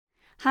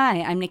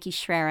Hi, I'm Nikki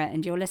Schrerer,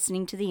 and you're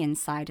listening to The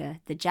Insider,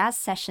 the Jazz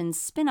Sessions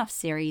spin-off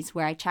series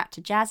where I chat to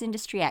jazz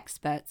industry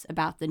experts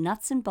about the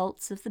nuts and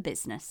bolts of the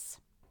business.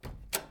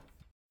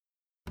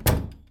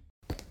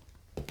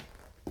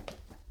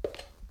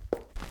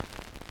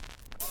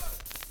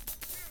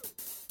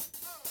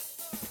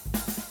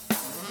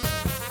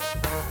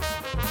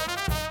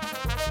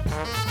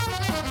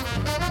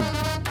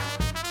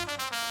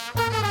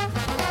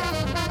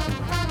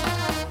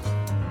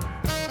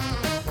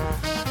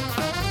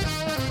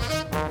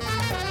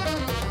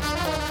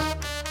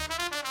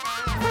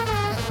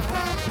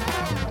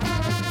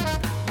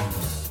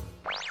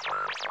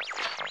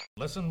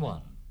 Lesson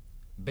 1.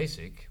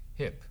 Basic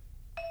Hip.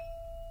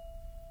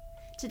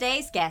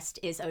 Today's guest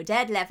is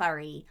Oded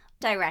Lev-Ari,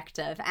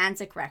 director of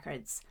Anzic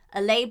Records,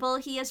 a label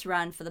he has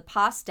run for the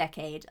past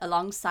decade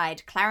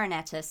alongside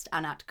clarinetist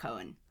Anat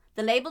Cohen.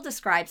 The label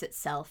describes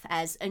itself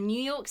as a New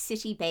York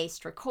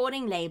City-based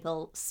recording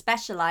label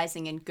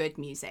specializing in good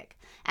music,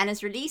 and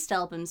has released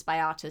albums by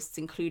artists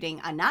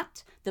including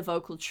Anat, the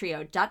vocal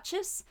trio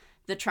Duchess,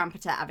 the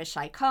trumpeter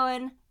Avishai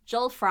Cohen,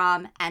 Joel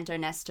Fromm, and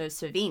Ernesto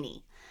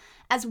Cervini.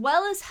 As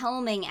well as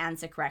helming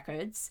Anzic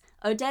Records,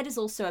 Oded is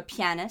also a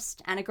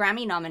pianist and a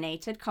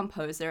Grammy-nominated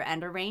composer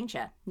and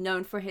arranger,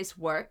 known for his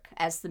work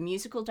as the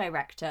musical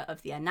director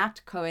of the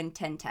Anat Cohen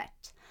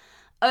Tentet.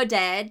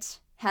 Oded,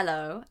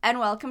 hello, and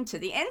welcome to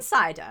The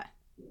Insider.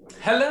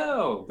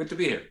 Hello, good to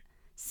be here.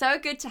 So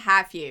good to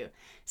have you.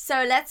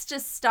 So let's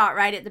just start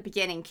right at the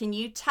beginning. Can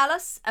you tell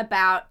us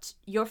about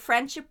your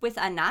friendship with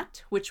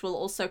Anat, which will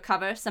also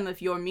cover some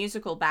of your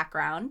musical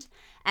background,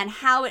 and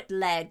how it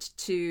led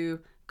to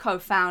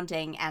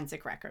co-founding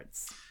Anzic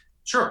Records?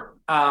 Sure.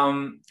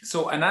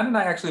 So Anat and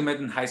I actually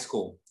met in high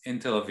school in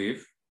Tel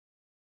Aviv.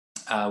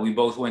 We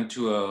both went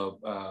to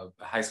a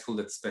high school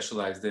that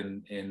specialized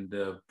in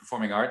the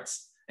performing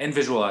arts and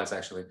visual arts,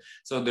 actually.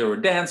 So there were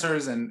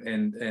dancers and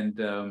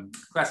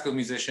classical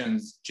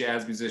musicians,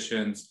 jazz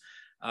musicians,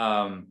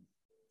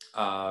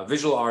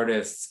 visual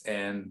artists,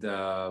 and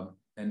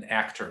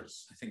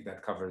actors. I think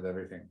that covers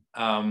everything.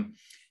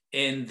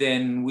 And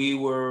then we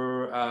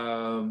were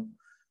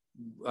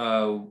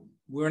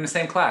in the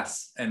same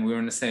class, and we were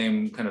in the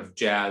same kind of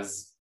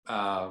jazz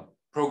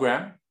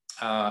program,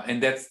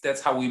 and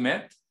that's how we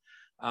met.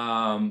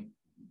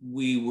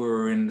 We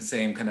were in the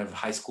same kind of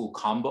high school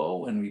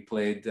combo, and we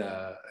played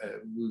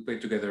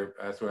together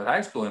throughout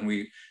high school, and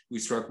we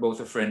struck both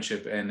a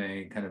friendship and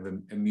a kind of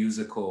a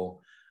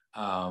musical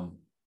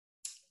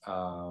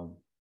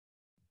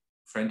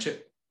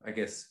friendship, I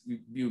guess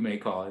you may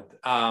call it.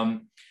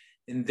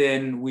 And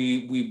then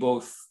we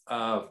both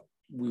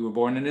we were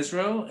born in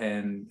Israel,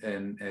 and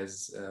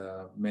as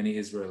many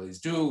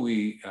Israelis do,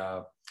 we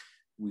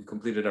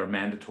completed our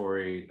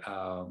mandatory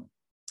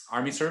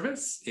army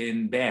service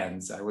in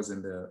bands. I was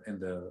in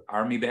the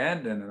army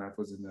band, and then I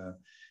was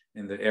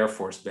in the Air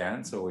Force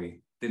band. So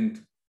we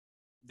didn't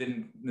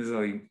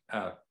necessarily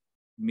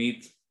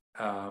meet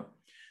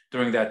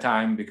during that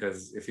time,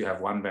 because if you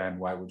have one band,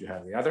 why would you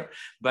have the other?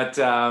 But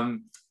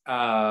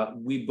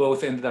we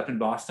both ended up in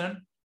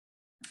Boston.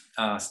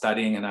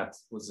 Studying, and that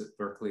was at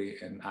Berkeley,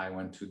 and I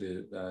went to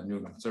the New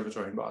England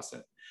Conservatory in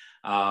Boston.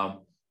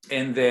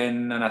 And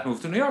then Anat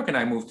moved to New York, and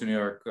I moved to New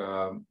York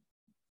a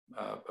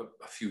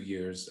few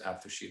years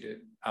after she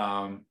did.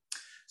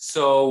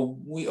 So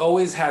we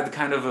always had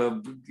kind of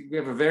we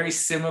have a very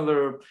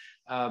similar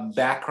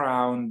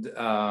background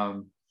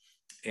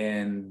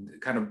and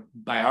kind of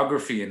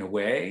biography in a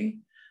way.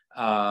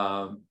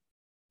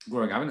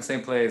 Growing up in the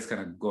same place,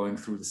 kind of going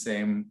through the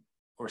same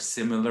or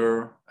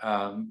similar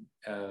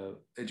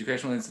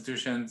educational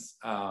institutions,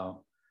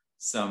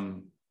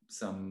 some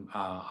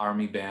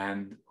army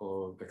band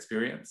or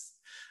experience,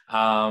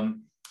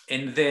 and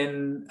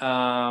then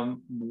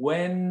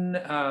when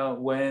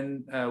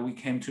we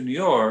came to New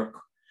York,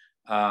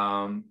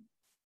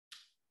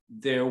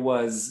 there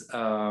was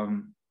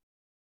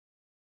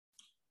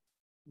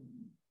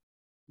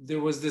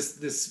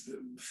this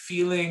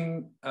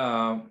feeling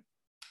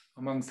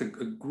amongst a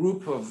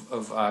group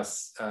of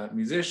us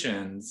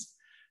musicians.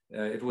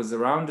 It was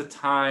around the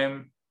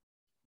time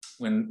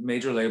when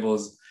major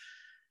labels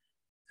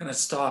kind of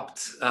stopped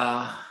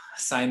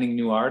signing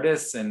new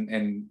artists,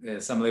 and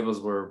some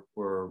labels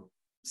were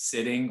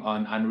sitting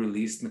on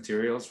unreleased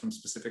materials from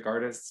specific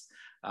artists.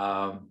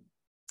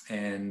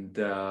 And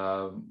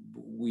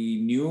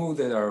we knew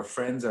that our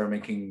friends are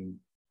making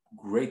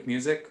great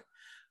music,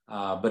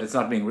 but it's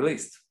not being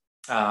released.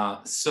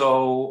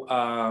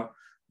 So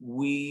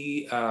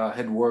we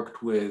had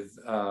worked with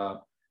a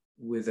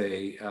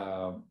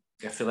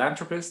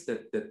philanthropist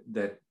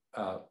that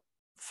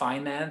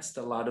financed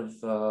a lot of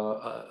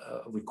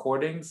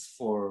recordings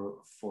for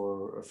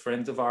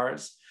friends of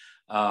ours,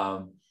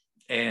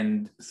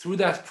 and through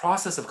that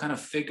process of kind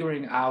of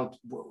figuring out,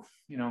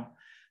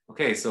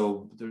 okay,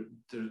 so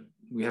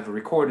we have a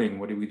recording.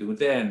 What do we do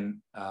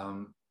then?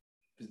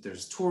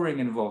 There's touring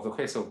involved.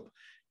 Okay, so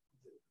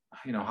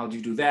how do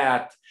you do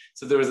that?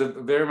 So there was a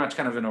very much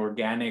kind of an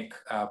organic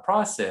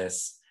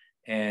process.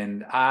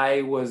 And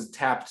I was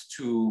tapped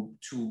to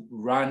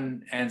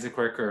run Anzic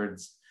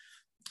Records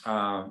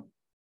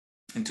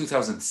in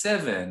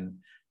 2007,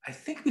 I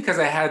think because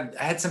I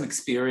had some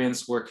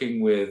experience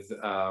working with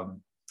a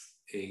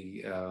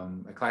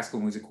classical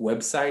music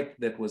website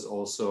that was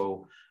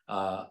also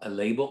a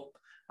label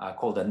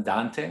called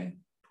Andante.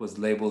 It was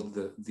labeled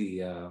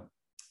the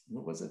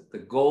what was it? The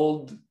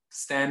gold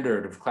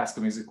standard of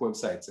classical music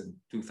websites in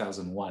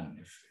 2001,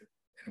 if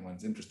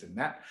anyone's interested in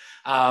that.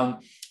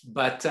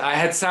 But I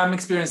had some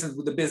experience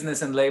with the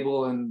business and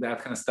label and that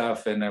kind of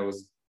stuff, and I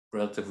was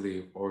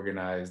relatively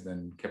organized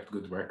and kept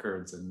good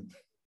records and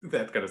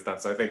that kind of stuff.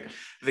 So I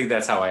think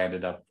that's how I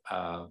ended up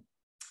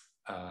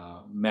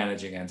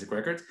managing Anzic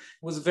Records. It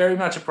was very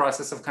much a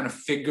process of kind of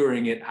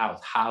figuring it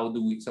out. How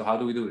do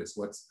we do this?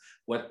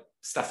 What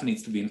stuff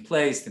needs to be in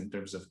place in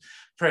terms of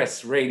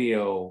press,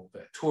 radio,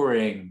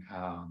 touring,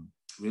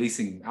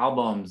 releasing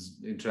albums,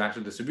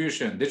 international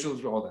distribution, digital,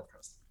 all that kind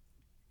of stuff.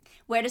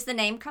 Where does the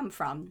name come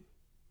from?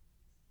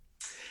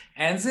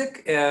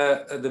 Anzic,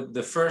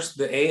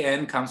 the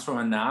AN comes from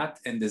Anat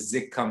and the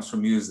Zik comes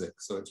from music.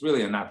 So it's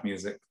really Anat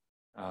music,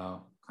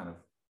 kind of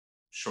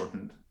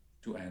shortened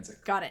to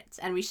Anzic. Got it.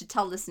 And we should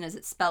tell listeners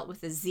it's spelt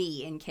with a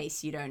Z in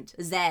case you don't.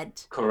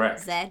 Z. Correct.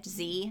 Z,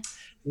 Z.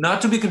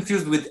 Not to be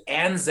confused with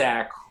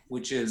Anzac,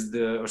 which is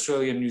the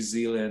Australian, New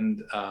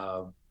Zealand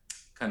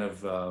kind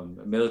of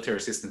military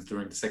assistance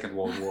during the Second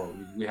World War.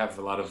 We have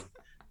a lot of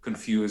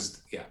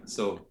confused,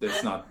 so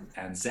it's not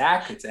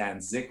Anzac, it's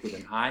Anzic with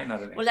an I,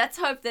 not an A. Well, let's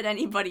hope that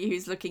anybody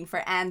who's looking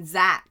for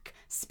Anzac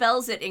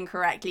spells it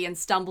incorrectly and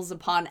stumbles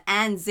upon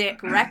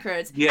Anzic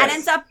Records and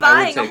ends up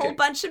buying a whole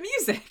bunch of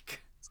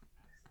music.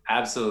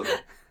 Absolutely.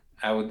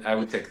 I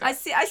would take that. I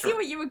see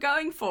what you were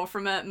going for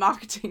from a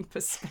marketing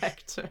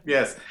perspective.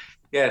 Yes.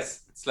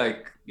 It's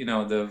like,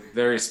 the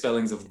various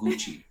spellings of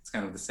Gucci. It's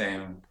kind of the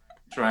same,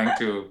 trying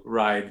to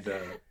ride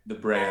the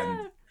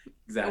brand.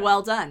 Exactly.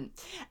 Well done.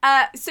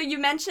 So you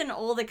mentioned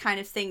all the kind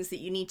of things that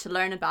you need to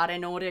learn about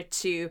in order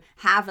to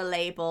have a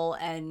label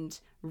and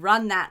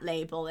run that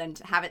label and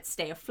have it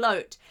stay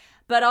afloat.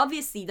 But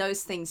obviously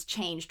those things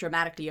change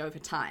dramatically over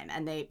time,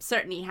 and they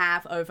certainly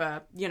have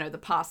over, the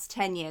past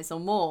 10 years or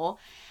more.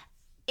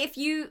 If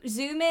you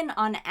zoom in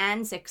on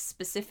Anzic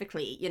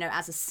specifically,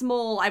 as a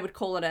small, I would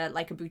call it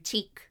a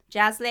boutique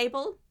jazz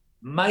label.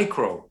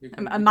 Micro.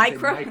 A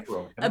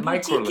micro. A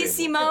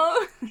boutiquissimo.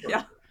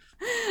 Yeah.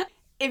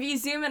 If you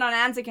zoom in on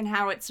Anzic and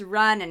how it's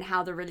run and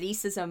how the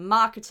releases are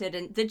marketed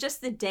and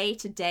just the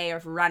day-to-day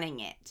of running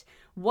it,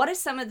 what are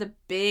some of the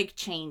big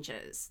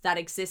changes that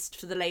exist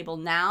for the label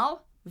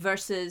now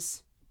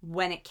versus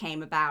when it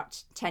came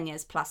about 10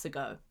 years plus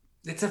ago?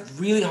 It's a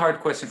really hard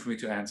question for me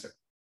to answer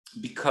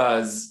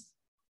because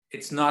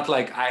it's not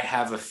like I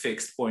have a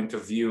fixed point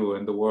of view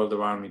and the world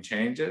around me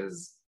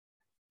changes.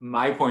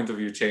 My point of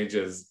view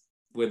changes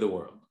with the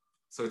world.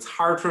 So it's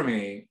hard for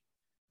me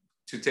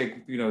to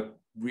take,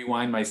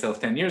 rewind myself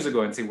 10 years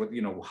ago and say, what,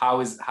 how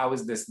is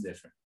this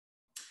different?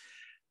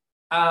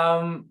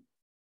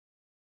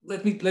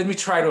 Let me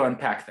try to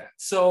unpack that.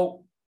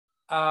 So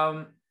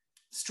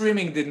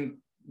streaming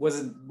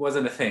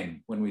wasn't a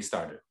thing when we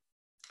started.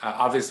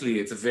 Obviously,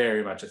 it's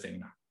very much a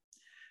thing now.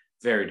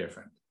 Very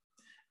different.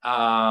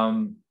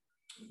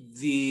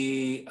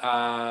 The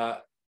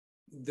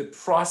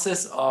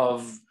process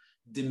of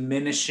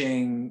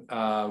diminishing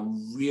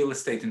real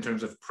estate in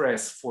terms of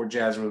press for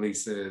jazz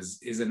releases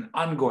is an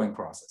ongoing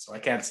process. So I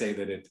can't say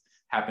that it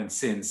happened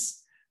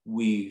since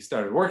we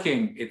started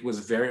working. It was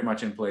very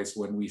much in place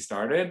when we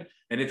started,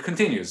 and it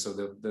continues.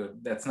 So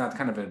that's not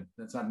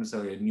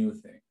necessarily a new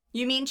thing.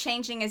 You mean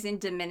changing as in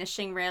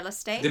diminishing real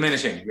estate?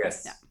 Diminishing,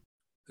 yes. Yeah.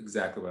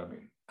 Exactly what I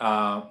mean.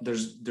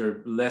 There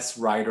are less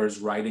writers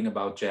writing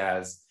about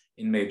jazz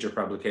in major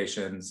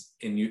publications,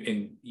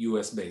 in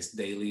US-based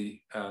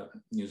daily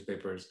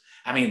newspapers.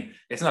 I mean,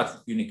 it's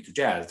not unique to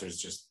jazz. There's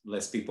just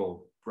less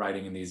people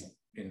writing in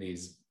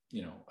these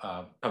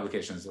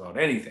publications about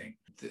anything.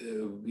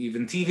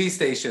 Even TV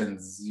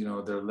stations,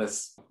 there are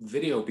less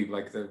video people,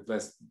 like the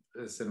less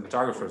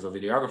cinematographers or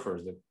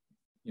videographers that,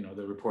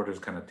 the reporters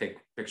kind of take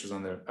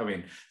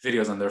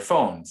videos on their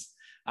phones.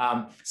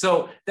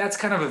 So that's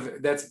kind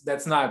of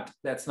that's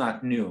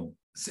not new.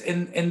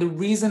 And the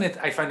reason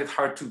I find it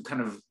hard to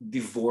kind of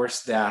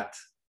divorce that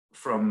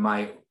from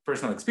my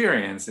personal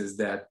experience is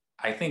that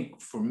I think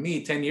for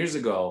me 10 years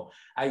ago,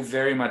 I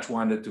very much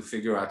wanted to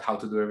figure out how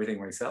to do everything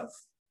myself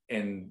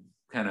and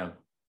kind of,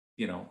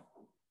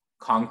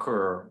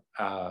 conquer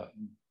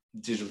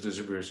digital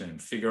distribution,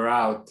 figure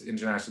out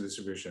international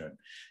distribution,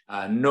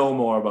 know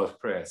more about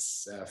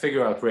press,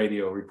 figure out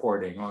radio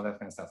reporting, all that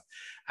kind of stuff.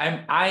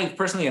 I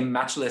personally am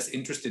much less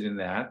interested in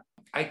that.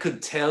 I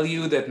could tell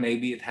you that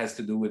maybe it has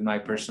to do with my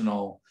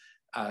personal,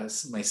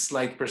 my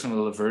slight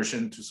personal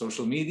aversion to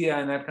social media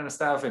and that kind of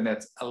stuff. And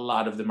that's a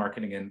lot of the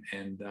marketing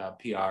and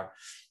PR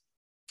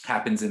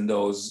happens in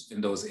those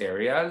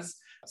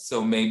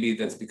So maybe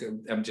that's because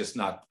I'm just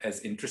not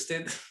as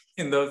interested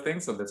in those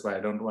things. So that's why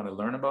I don't want to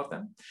learn about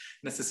them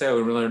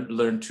necessarily.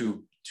 Learn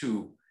to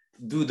do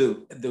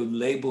the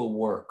label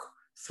work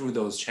through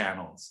those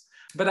channels.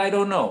 But I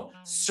don't know.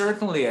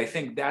 Certainly, I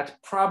think that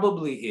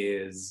probably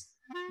is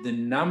The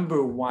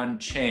number one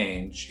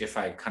change, if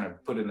I kind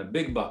of put in a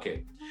big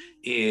bucket,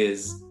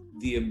 is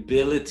the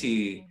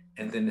ability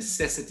and the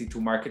necessity to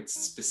market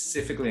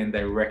specifically and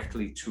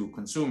directly to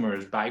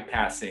consumers,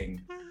 bypassing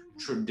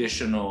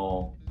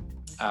traditional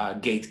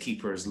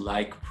gatekeepers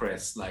like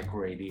press, like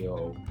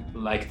radio,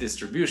 like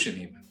distribution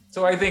even.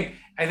 So I think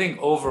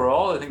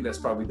overall, I think that's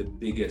probably the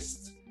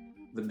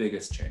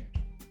biggest change.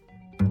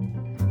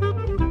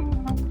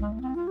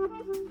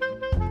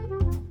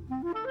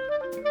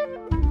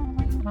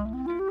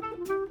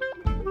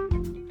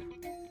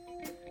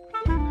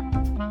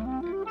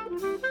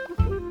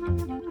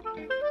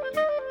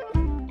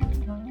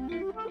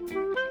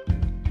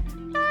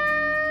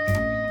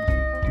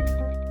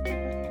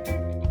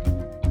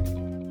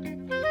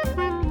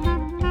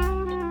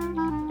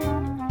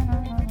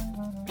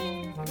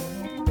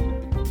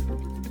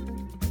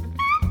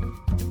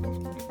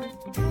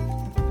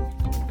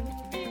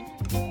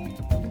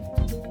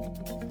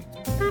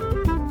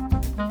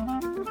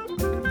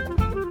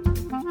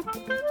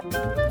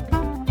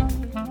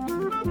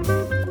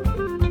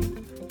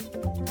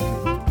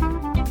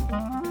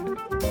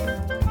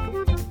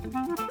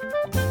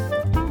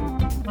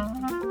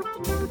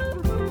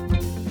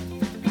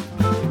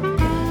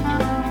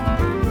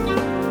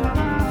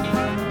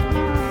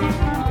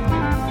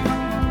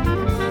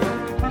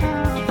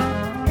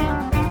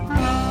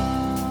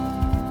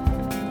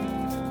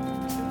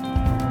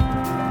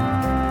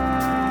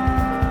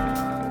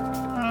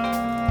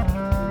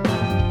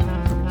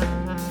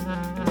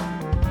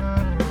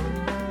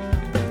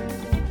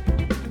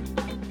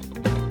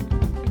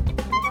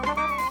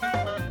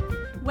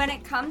 When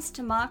it comes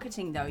to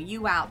marketing, though,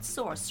 you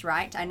outsource,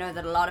 right? I know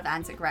that a lot of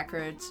Anzic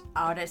Records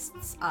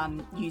artists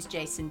use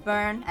Jason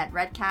Byrne at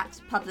Red Cat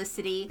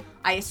publicity.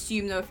 I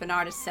assume, though, if an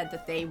artist said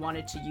that they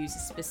wanted to use a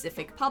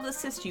specific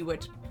publicist, you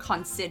would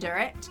consider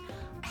it.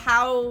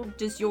 How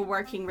does your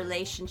working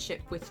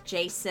relationship with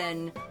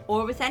Jason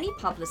or with any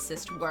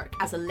publicist work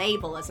as a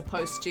label, as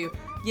opposed to,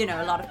 you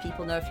know, a lot of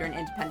people know if you're an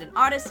independent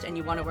artist and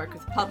you want to work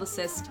with a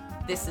publicist,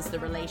 this is the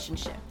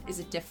relationship. Is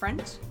it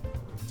different?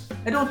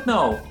 I don't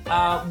know.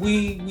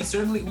 We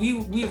certainly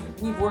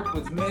we've worked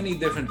with many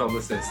different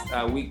publicists.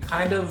 We've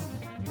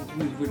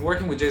been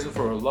working with Jason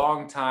for a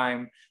long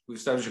time. We've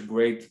established a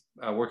great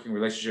working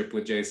relationship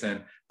with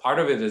Jason. Part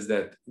of it is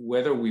that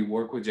whether we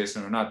work with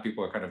Jason or not,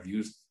 people are kind of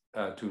used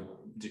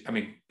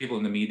people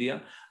in the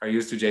media are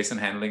used to Jason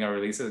handling our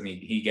releases, and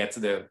he gets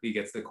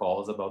the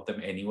calls about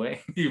them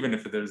anyway, even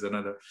if there's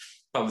another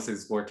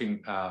publicist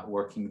working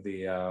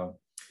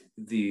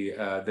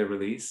the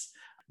release.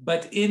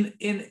 But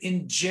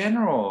in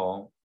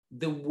general,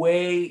 the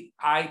way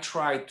I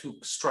try to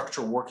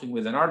structure working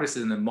with an artist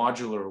is in a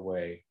modular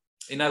way.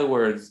 In other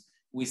words,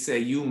 we say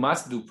you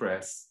must do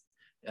press,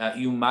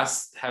 you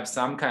must have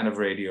some kind of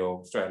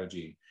radio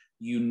strategy,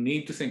 you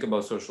need to think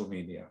about social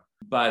media,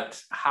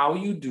 but how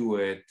you do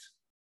it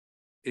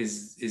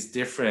is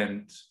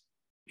different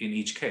in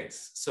each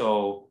case.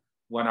 So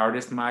one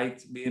artist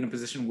might be in a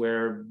position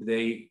where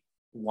they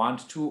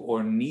want to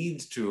or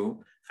need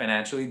to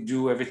financially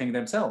do everything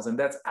themselves, and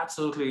that's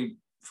absolutely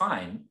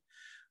fine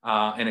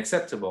and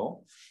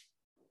acceptable.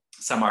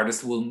 Some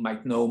artists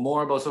might know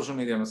more about social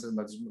media, some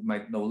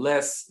might know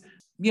less.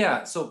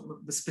 Yeah, so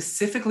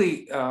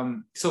specifically,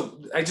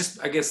 so I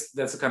guess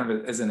that's kind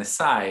of as an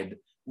aside,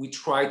 we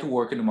try to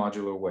work in a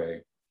modular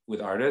way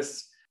with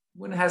artists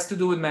when it has to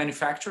do with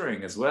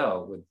manufacturing as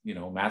well, with, you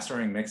know,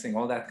 mastering, mixing,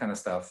 all that kind of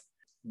stuff.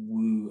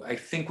 I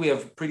think we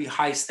have pretty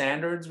high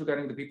standards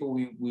regarding the people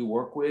we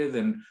work with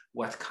and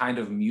what kind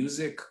of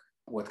music,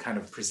 what kind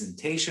of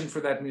presentation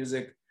for that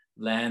music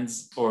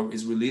lands or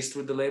is released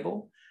with the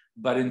label.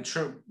 But in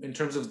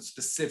terms of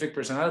specific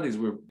personalities,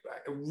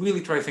 I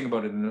really try to think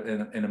about it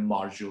in a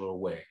modular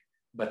way,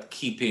 but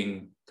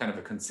keeping kind of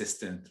a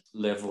consistent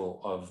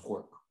level of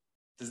work.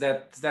 Does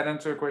that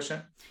answer your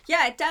question?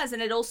 Yeah, it does.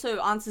 And it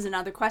also answers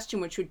another question,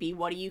 which would be,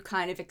 what do you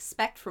kind of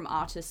expect from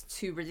artists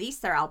who release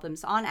their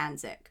albums on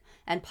Anzic?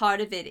 And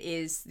part of it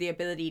is the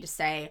ability to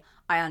say,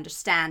 I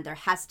understand there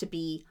has to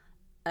be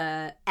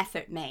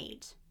effort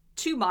made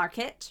to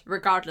market,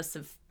 regardless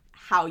of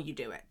how you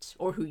do it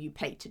or who you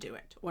pay to do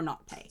it or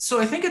not pay. So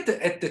I think at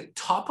the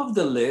top of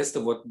the list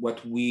of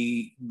what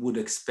we would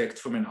expect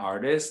from an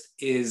artist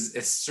is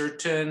a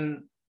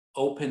certain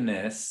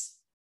openness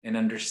and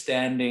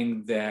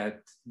understanding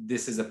that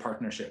this is a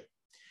partnership.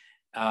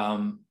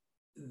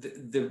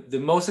 The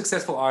most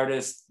successful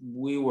artists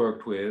we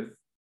worked with,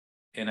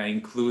 and I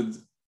include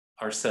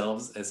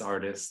ourselves as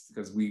artists,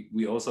 because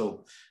we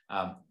also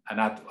are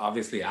not,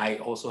 obviously I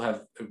also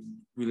have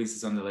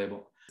releases on the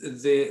label.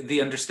 The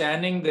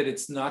understanding that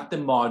it's not the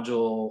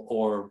module,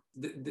 or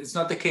it's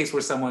not the case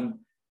where someone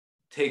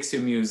takes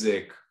your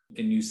music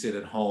and you sit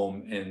at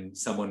home and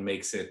someone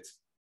makes it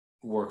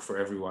work for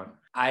everyone.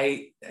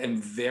 I am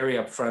very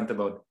upfront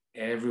about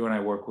everyone I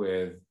work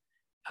with,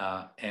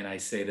 and I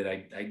say that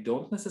I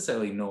don't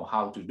necessarily know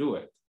how to do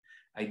it.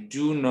 I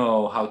do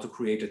know how to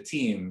create a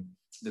team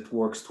that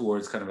works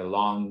towards kind of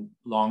a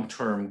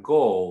long-term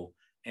goal,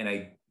 and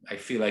I I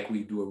feel like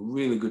we do a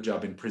really good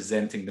job in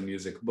presenting the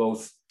music,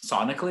 both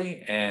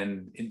sonically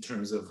and in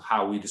terms of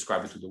how we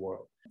describe it to the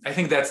world. I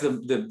think that's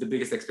the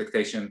biggest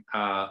expectation.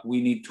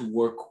 We need to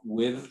work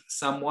with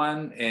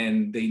someone,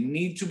 and they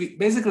need to be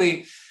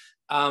basically.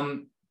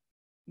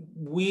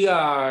 We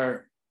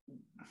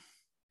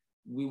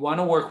want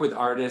to work with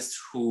artists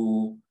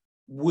who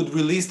would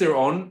release their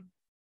own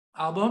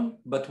album,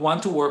 but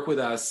want to work with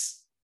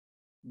us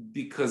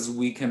because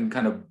we can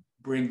kind of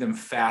bring them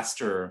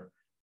faster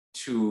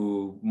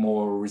to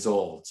more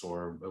results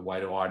or a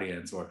wider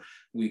audience, or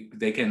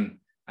they can.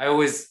 I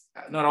always,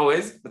 not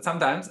always, but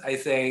sometimes I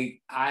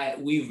say,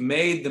 we've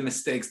made the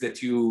mistakes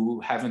that you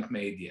haven't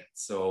made yet.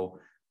 So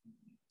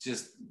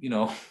just,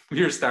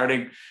 we're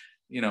starting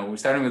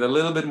with a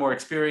little bit more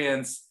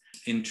experience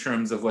in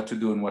terms of what to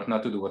do and what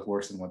not to do, what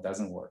works and what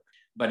doesn't work.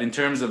 But in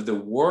terms of the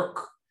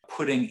work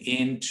putting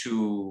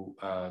into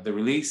the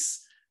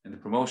release and the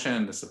promotion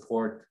and the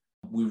support,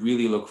 we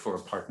really look for a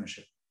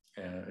partnership.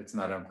 It's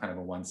not a kind of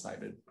a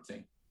one-sided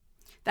thing.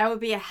 That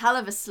would be a hell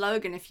of a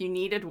slogan if you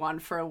needed one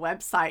for a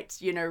website,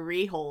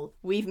 rehaul.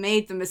 We've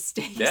made the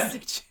mistakes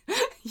that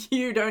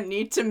you don't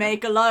need to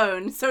make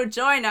alone, so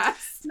join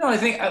us. No, I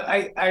think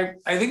I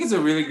think it's a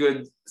really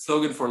good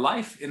slogan for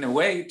life in a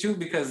way too,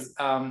 because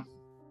the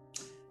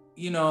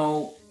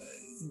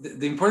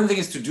important thing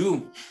is to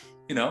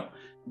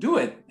do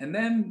it and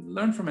then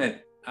learn from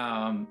it.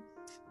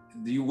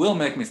 You will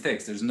make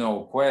mistakes, there's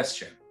no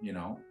question,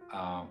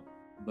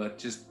 but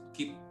just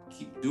keep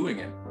doing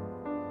it.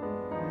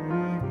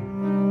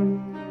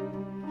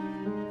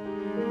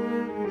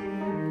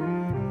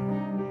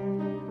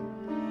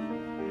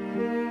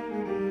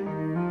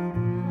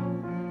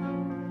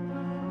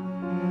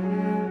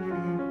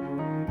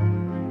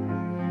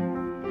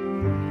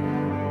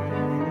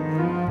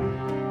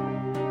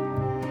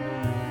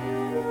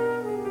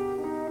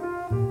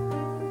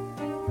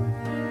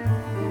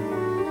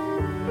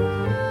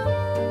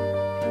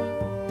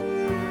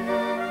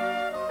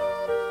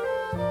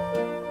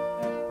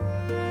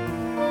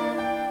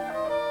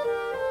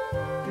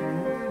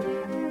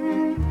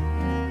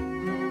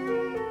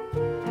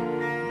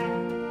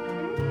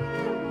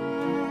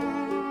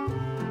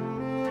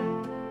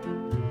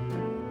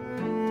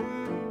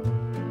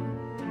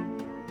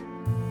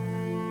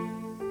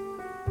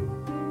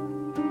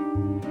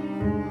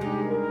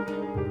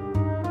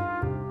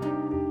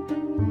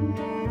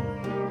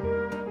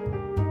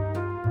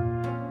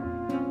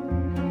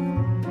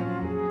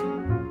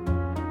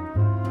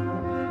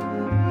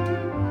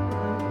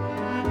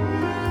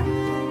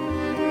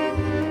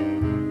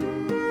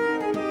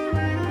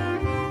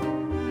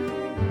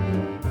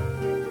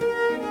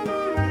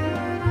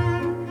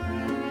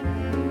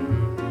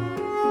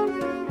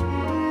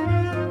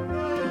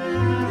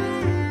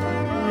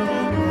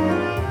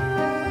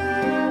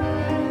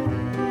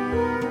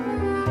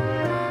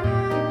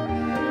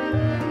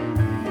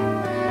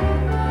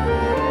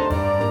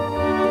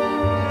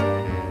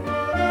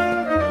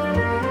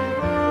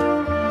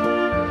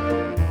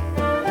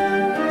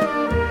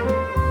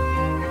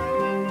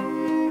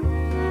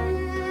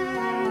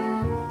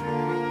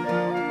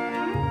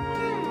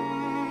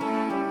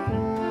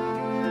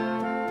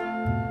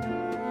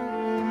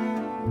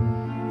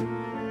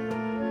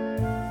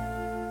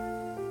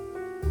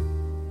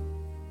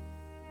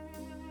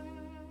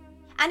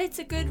 And it's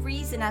a good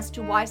reason as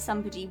to why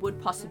somebody would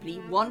possibly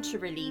want to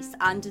release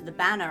under the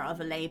banner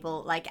of a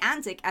label like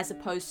Anzic as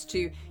opposed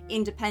to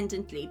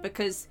independently,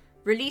 because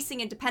releasing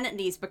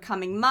independently is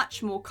becoming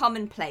much more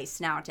commonplace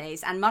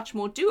nowadays and much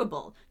more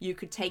doable. You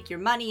could take your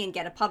money and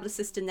get a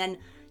publicist and then,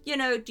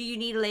 do you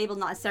need a label?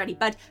 Not necessarily.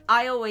 But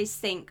I always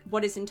think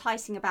what is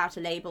enticing about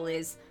a label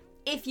is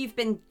if you've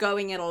been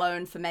going it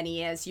alone for many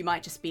years, you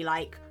might just be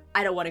like,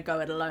 I don't want to go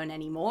it alone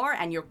anymore,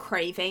 and you're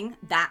craving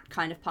that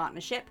kind of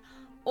partnership.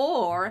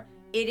 Or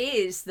it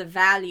is the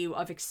value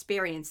of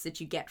experience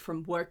that you get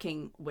from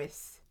working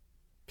with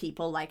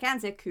people like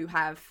Anzic who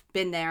have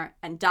been there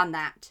and done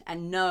that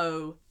and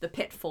know the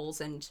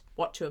pitfalls and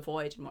what to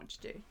avoid and what to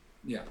do.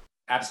 Yeah,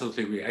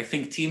 absolutely agree. I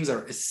think teams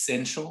are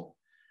essential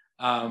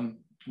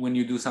when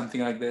you do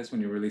something like this, when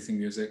you're releasing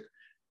music.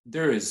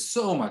 There is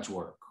so much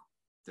work.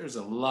 There's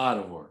a lot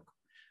of work.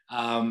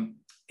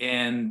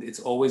 And it's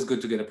always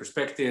good to get a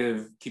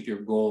perspective, keep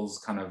your goals,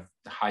 kind of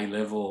high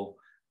level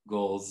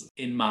goals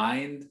in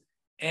mind.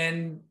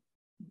 And,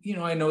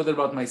 I know that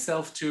about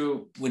myself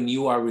too. When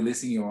you are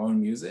releasing your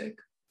own music,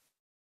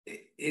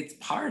 it's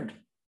hard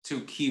to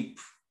keep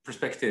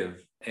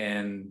perspective.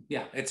 And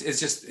yeah, it's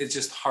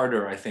just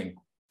harder, I think,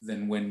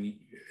 than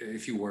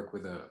if you work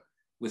with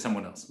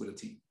someone else, with a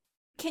team.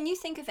 Can you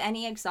think of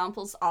any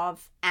examples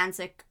of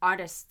Anzic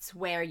artists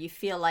where you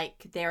feel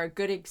like they're a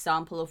good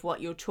example of what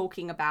you're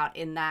talking about,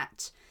 in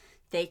that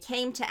they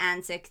came to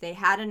Anzic, they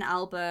had an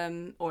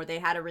album or they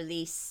had a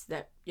release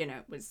that,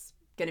 was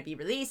going to be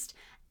released,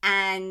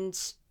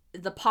 and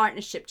the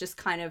partnership just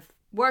kind of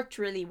worked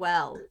really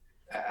well?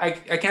 I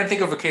can't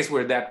think of a case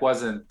where that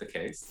wasn't the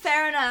case.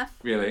 Fair enough.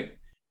 Really.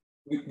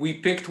 We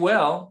picked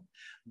well,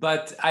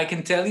 but I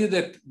can tell you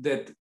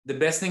that the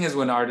best thing is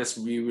when artists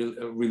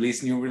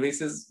release new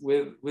releases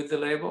with the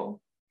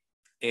label,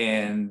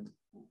 and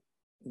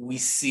we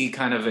see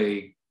kind of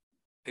a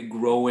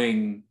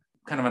growing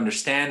kind of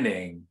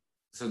understanding.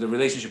 So the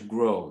relationship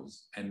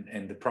grows,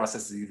 and the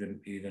process is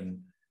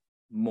even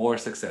more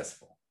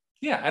successful.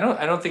 Yeah,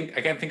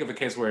 I can't think of a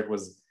case where it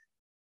was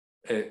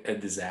a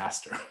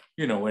disaster,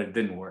 when it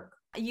didn't work.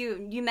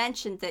 You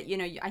mentioned that,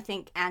 I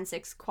think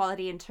Anzic's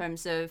quality in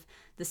terms of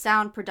the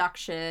sound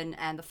production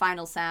and the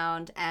final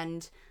sound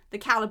and the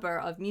caliber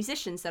of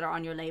musicians that are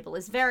on your label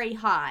is very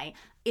high.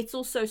 It's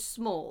also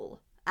small,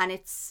 and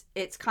it's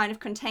kind of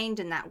contained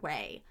in that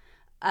way.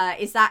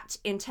 Is that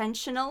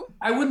intentional?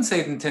 I wouldn't say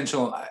it's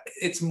intentional.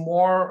 It's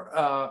more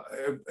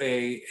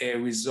a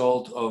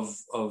result of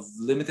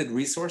limited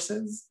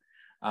resources,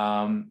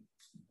 yeah,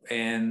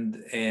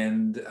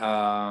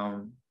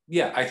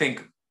 I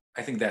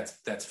think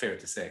that's fair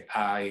to say.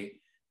 I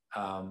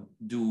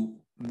do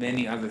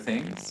many other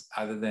things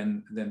other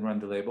than run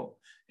the label,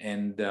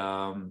 and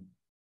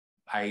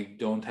I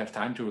don't have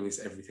time to release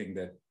everything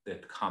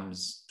that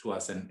comes to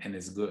us and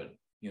is good.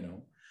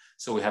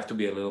 So we have to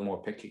be a little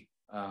more picky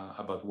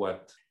about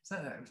what.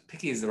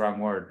 Picky is the wrong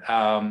word.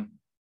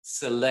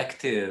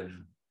 Selective,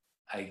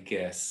 I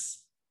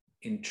guess,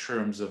 in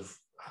terms of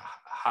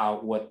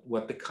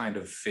what the kind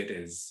of fit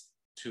is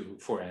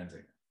for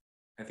Anzic.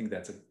 I think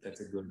that's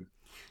a good.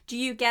 Do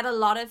you get a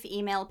lot of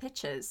email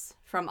pitches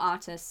from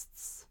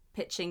artists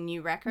pitching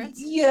new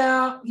records?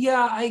 Yeah.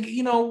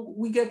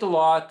 We get a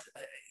lot.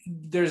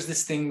 There's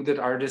this thing that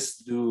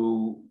artists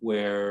do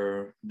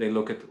where they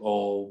look at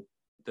all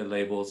the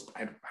labels.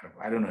 I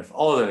don't know if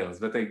all the labels,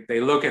 but they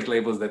look at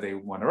labels that they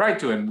want to write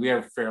to, and we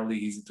are fairly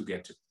easy to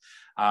get to.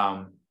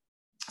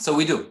 So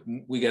we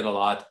get a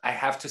lot. I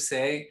have to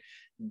say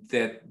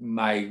that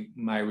my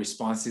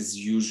response is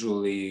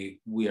usually,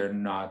 we are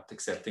not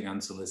accepting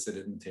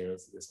unsolicited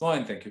materials at this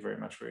point. Thank you very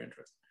much for your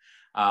interest.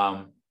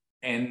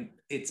 And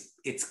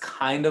it's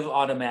kind of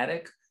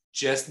automatic,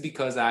 just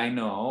because I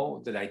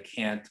know that I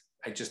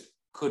just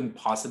couldn't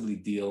possibly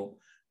deal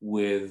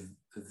with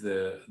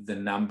the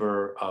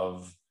number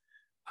of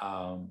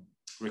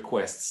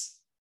requests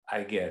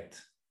I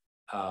get.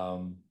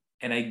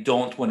 And I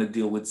don't want to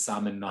deal with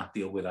some and not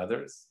deal with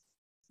others.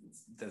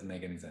 It doesn't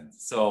make any sense.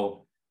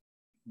 So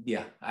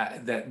yeah,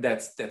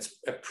 that's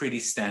a pretty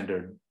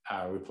standard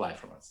reply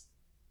from us.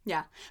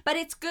 Yeah, but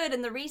it's good,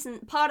 and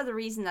part of the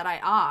reason that I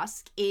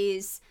ask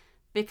is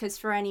because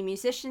for any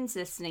musicians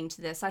listening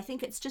to this, I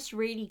think it's just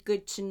really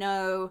good to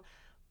know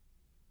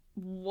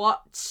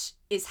what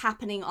is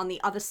happening on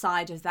the other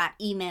side of that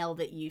email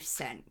that you've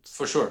sent.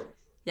 For sure.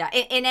 Yeah,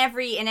 in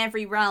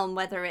every realm,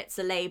 whether it's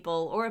a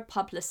label or a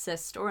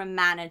publicist or a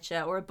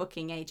manager or a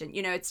booking agent,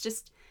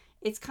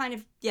 it's kind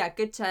of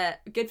good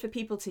for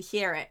people to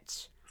hear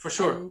it. For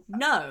sure.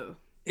 No.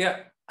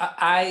 Yeah,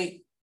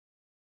 I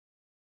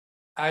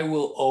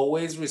will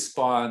always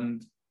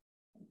respond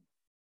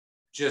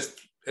just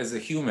as a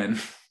human,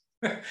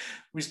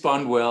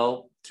 respond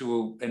well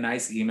to a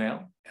nice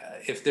email.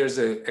 If there's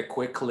a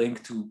quick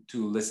link to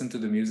listen to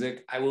the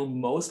music, I will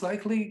most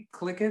likely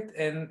click it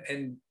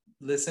and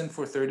listen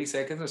for 30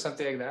 seconds or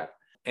something like that.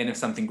 And if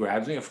something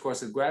grabs me, of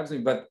course it grabs me,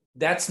 but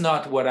that's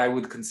not what I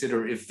would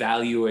consider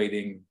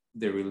evaluating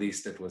the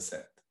release that was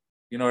sent.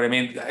 You know what I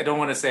mean? I don't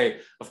want to say,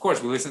 of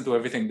course, we listen to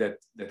everything that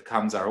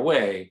comes our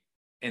way,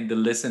 and the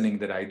listening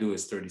that I do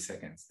is 30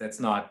 seconds.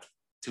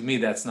 To me,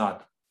 that's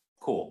not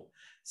cool.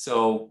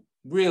 So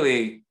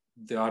really,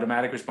 the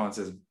automatic response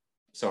is,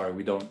 sorry,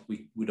 we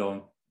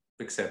don't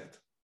accept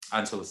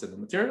unsolicited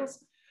materials.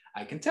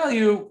 I can tell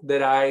you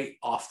that I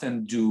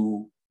often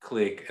do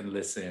click and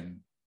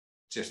listen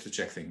just to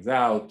check things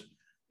out.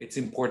 It's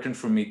important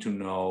for me to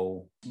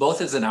know,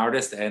 both as an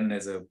artist and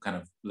as a kind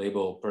of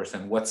label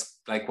person, what's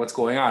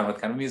going on, what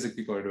kind of music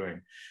people are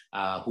doing,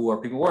 who are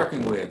people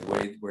working with,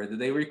 where do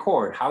they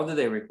record, how do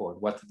they record,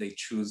 what do they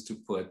choose to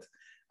put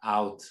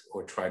out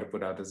or try to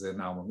put out as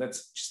an album.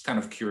 That's just kind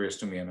of curious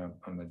to me on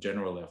a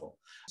general level.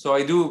 So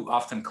I do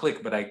often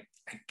click, but I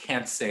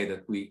can't say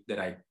that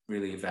I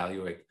really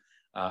evaluate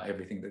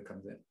everything that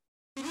comes in.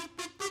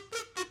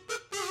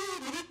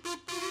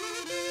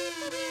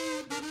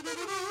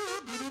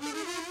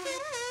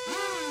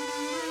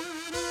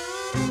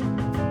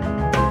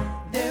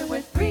 There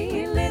were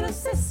three little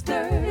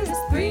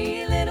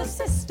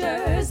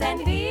sisters,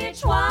 and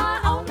each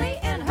one only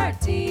in her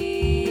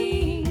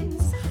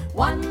teens.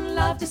 One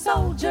loved a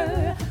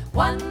soldier,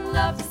 one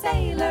loved a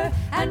sailor,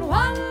 and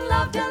one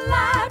loved a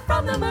lad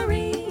from the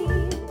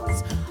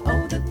Marines.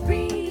 Oh, the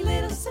three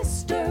little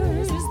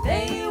sisters,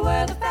 they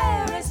were the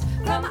fairest,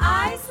 from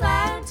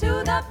Iceland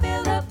to the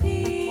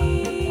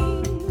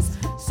Philippines.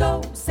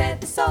 So said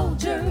the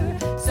soldier,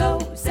 so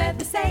said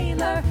the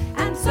sailor,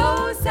 and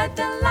so said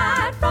the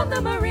lad from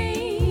the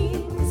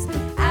Marines.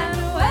 And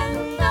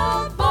when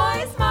the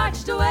boys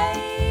marched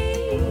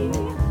away,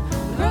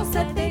 the girls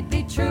said they'd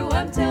be true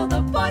until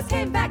the boys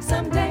came back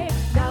someday.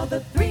 Now the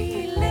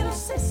three little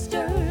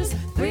sisters,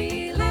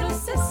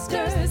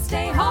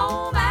 stay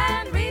home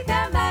and read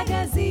their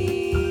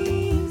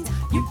magazines.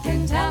 You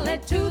can tell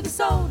it to the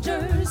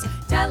soldiers,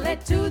 tell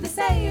it to the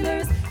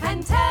sailors,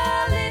 and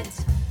tell it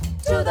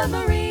to the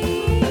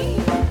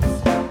Marines.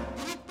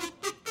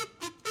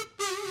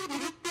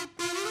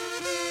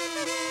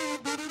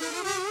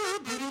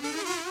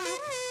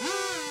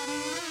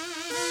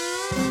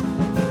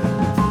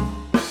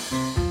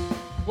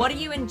 What do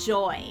you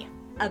enjoy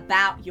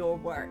about your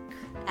work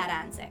at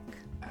Anzic?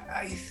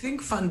 I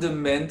think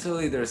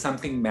fundamentally there's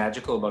something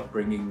magical about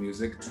bringing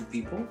music to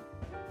people.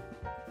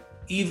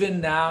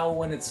 Even now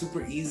when it's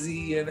super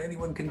easy and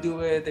anyone can do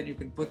it and you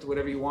can put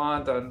whatever you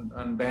want on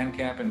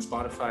Bandcamp and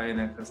Spotify and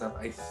that kind of stuff,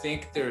 I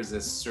think there's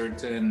a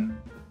certain,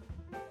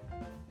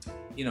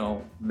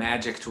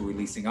 magic to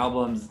releasing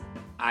albums.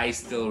 I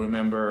still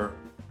remember,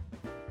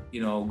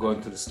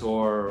 going to the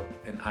store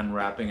and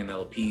unwrapping an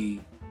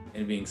LP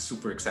and being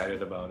super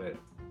excited about it.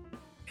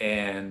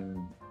 And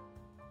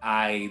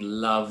I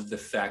love the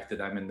fact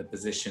that I'm in the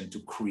position to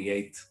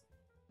create,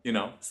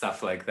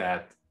 stuff like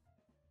that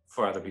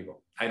for other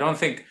people. I don't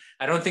think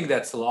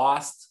that's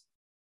lost.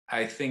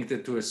 I think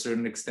that to a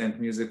certain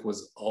extent, music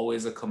was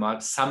always a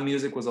commodity. Some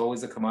music was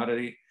always a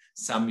commodity.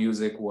 Some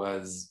music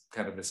was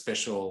kind of a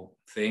special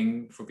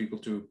thing for people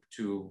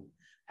to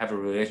have a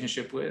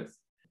relationship with.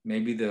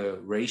 Maybe the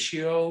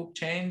ratio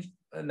changed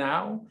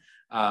now,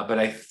 but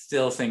I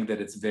still think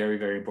that it's very,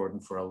 very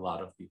important for a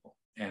lot of people.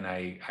 And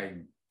I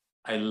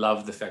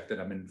love the fact that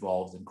I'm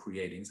involved in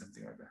creating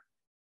something like that.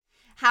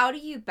 How do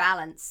you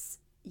balance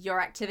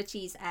your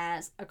activities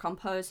as a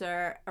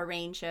composer,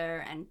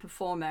 arranger, and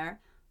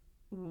performer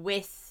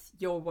with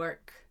your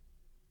work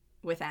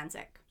with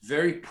Anzic?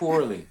 Very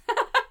poorly.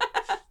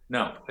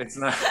 No, it's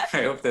not.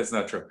 I hope that's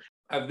not true.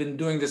 I've been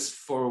doing this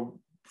for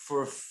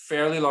a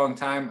fairly long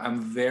time.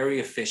 I'm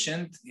very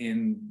efficient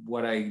in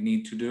what I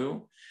need to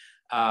do.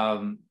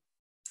 And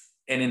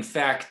in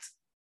fact,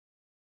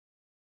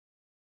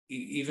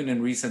 even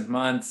in recent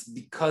months,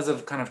 because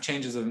of kind of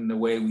changes in the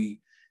way we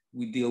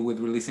deal with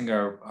releasing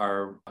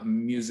our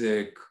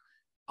music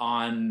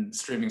on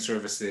streaming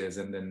services,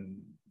 and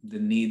then the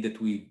need that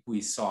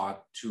we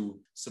sought to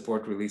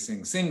support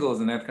releasing singles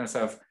and that kind of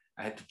stuff,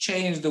 I had to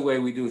change the way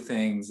we do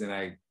things, and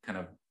I kind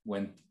of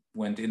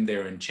went in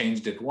there and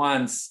changed it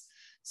once,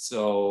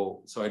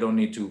 so I don't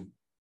need to,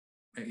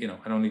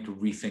 I don't need to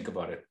rethink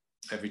about it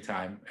every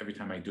time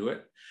I do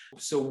it.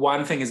 So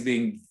one thing is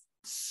being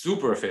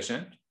super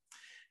efficient.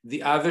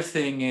 The other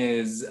thing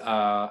is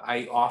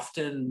I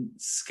often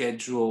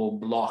schedule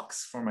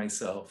blocks for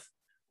myself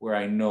where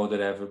I know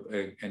that I have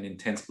an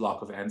intense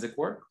block of Anzic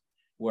work,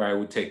 where I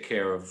would take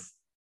care of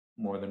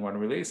more than one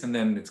release. And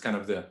then it's kind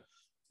of the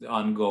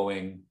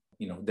ongoing,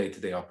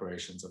 day-to-day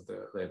operations of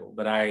the label.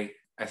 But I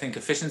think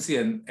efficiency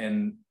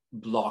and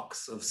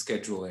blocks of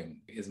scheduling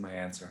is my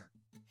answer.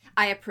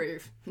 I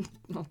approve.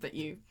 Not that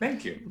you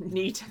Thank you.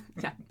 need.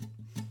 Yeah.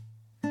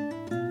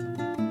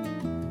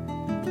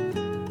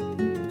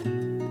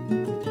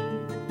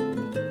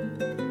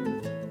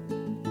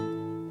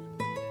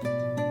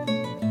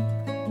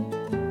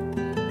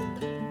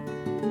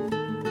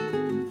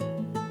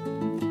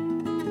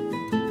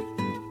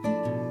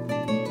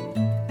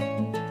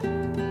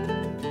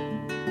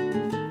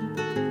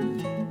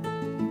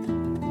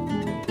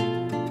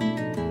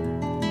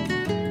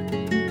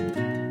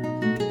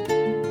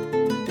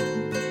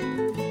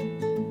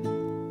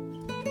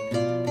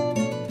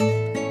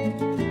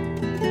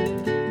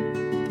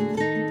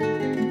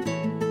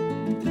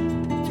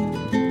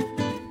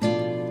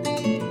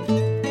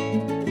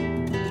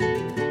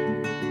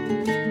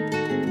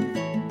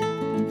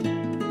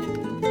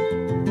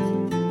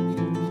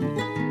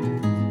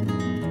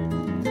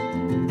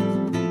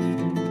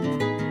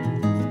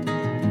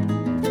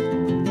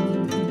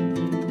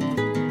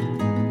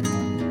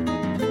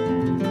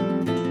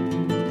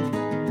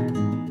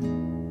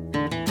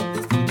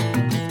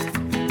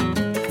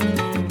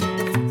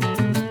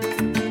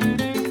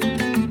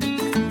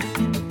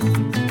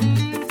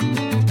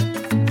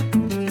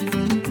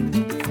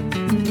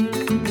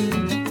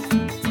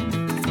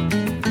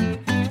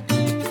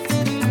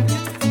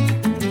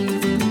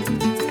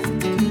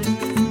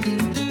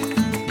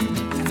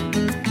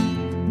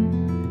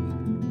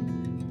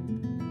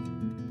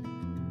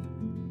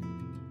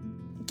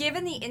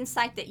 Given the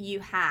insight that you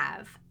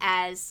have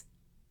as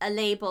a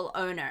label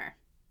owner,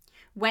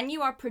 when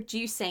you are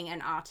producing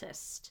an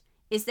artist,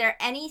 is there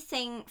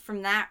anything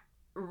from that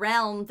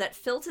realm that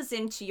filters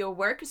into your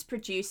work as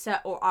producer,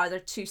 or are there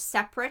two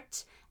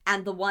separate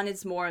and the one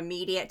is more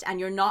immediate and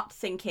you're not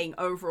thinking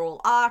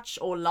overall arch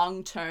or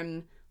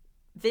long-term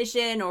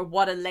vision or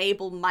what a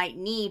label might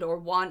need or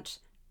want,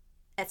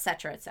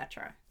 etc.,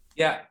 etc.?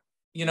 Yeah,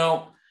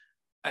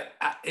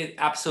 it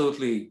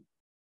absolutely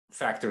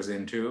factors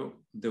into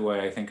the way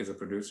I think as a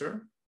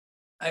producer.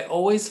 I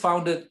always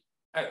found it,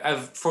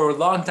 for a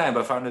long time,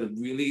 I found it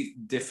really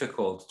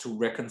difficult to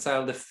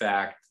reconcile the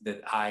fact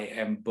that I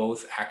am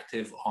both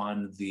active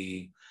on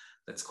the,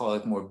 let's call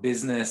it more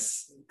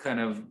business kind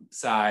of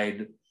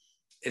side,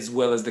 as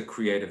well as the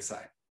creative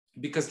side.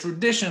 Because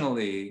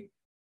traditionally,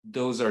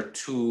 those are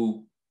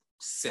two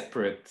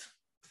separate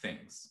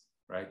things,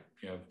 right?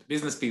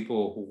 Business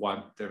people who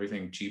want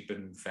everything cheap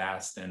and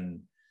fast and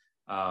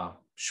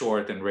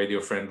short and radio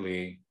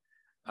friendly,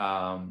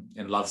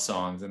 and love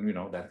songs and,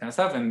 that kind of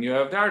stuff. And you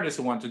have the artists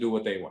who want to do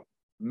what they want.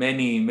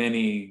 Many,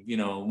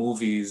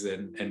 movies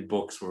and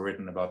books were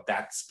written about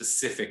that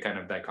specific kind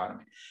of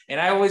dichotomy. And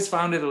I always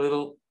found it a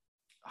little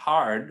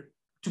hard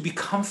to be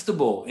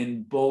comfortable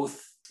in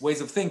both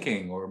ways of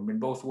thinking or in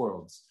both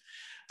worlds.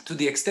 To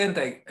the extent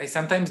I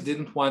sometimes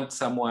didn't want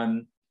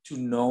someone to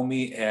know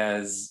me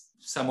as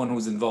someone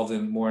who's involved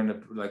in more in a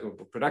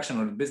production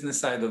or the business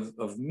side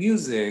of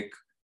music,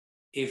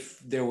 if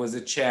there was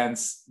a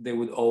chance they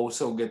would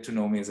also get to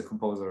know me as a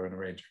composer and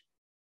arranger.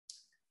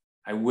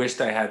 I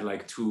wished I had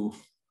like two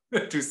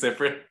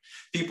separate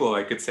people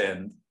I could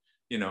send,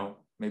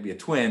 maybe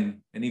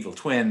an evil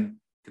twin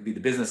could be the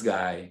business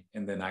guy,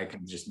 and then I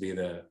can just be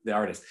the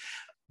artist.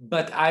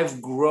 But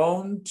I've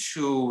grown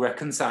to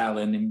reconcile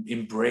and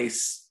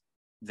embrace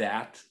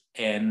that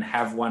and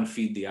have one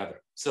feed the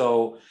other.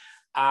 So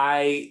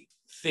I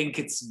think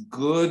it's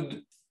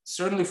good,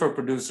 certainly for a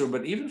producer,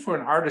 but even for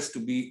an artist, to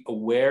be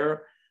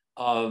aware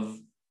of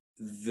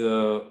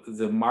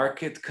the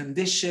market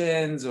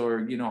conditions,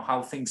 or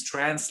how things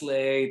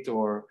translate,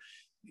 or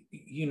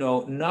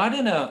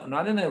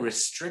not in a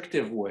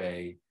restrictive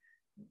way.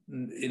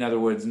 In other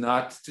words,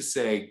 not to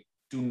say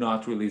do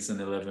not release an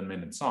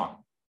 11-minute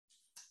song,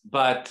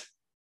 but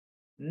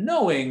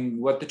knowing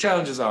what the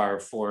challenges are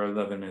for an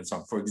 11-minute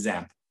song, for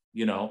example,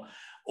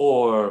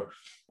 or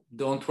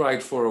don't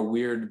write for a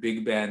weird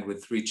big band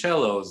with 3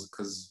 cellos,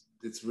 because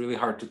it's really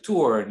hard to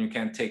tour and you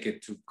can't take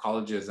it to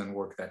colleges and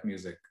work that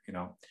music,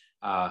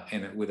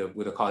 and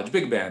with a college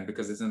big band,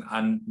 because it's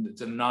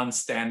a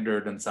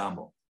non-standard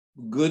ensemble.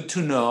 Good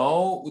to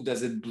know.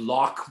 Does it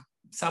block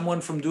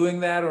someone from doing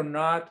that or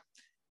not?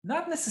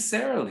 Not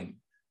necessarily.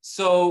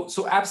 So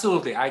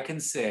absolutely, I can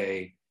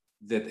say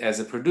that as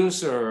a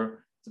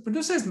producer, the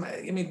producer is,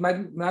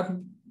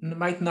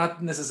 might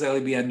not necessarily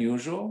be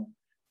unusual,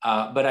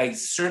 but I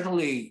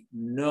certainly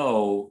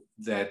know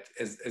that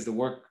as the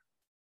work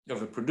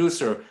of a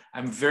producer,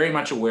 I'm very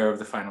much aware of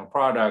the final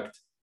product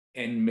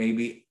and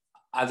maybe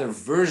other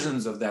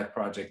versions of that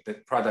product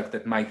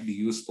that might be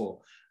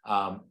useful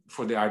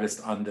for the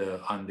artist on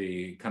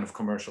the kind of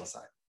commercial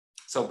side.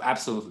 So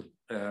absolutely,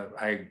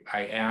 I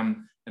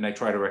am, and I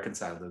try to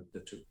reconcile the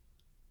two.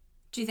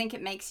 Do you think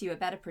it makes you a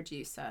better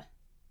producer?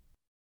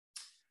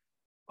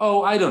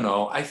 Oh, I don't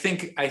know. I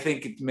think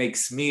it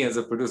makes me as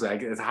a producer.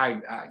 It's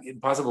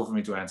impossible for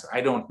me to answer. I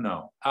don't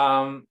know.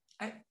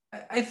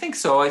 I think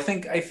so. I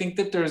think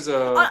that there's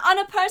on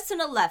a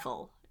personal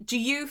level. Do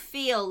you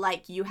feel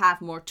like you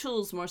have more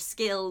tools, more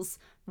skills,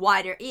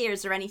 wider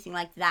ears, or anything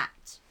like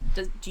that?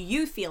 Do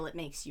you feel it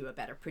makes you a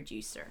better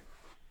producer?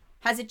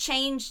 Has it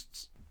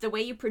changed the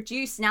way you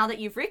produce now that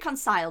you've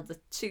reconciled the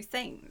two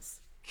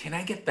things? Can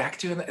I get back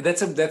to you?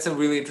 That's a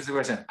really interesting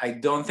question. I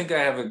don't think I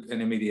have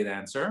an immediate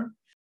answer.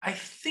 I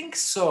think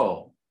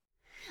so.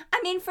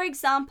 I mean, for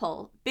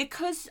example,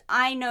 because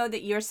I know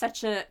that you're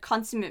such a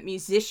consummate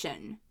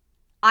musician,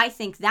 I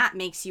think that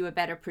makes you a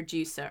better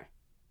producer.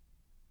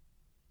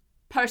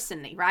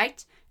 Personally,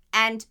 right?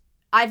 And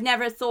I've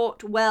never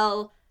thought,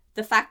 well,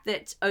 the fact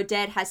that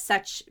Oded has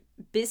such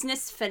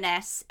business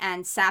finesse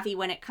and savvy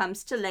when it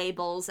comes to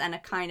labels and a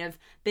kind of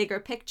bigger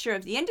picture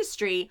of the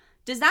industry,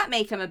 does that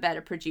make him a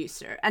better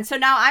producer? And so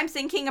now I'm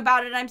thinking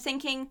about it, I'm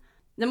thinking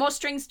the more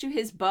strings to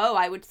his bow,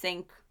 I would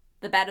think,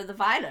 the better the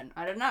violin.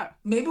 I don't know.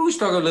 Maybe we should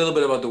talk a little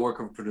bit about the work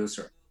of a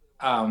producer.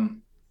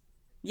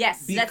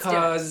 Yes, let's do it.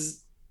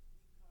 Because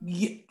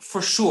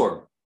for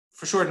sure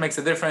it makes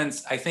a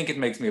difference. I think it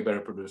makes me a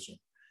better producer.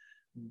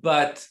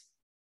 But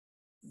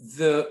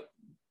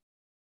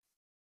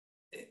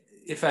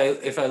if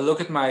I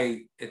look at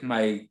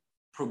my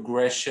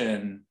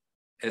progression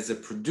as a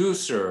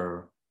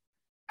producer,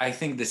 I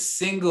think the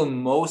single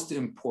most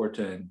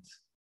important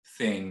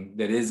thing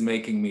that is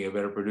making me a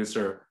better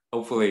producer,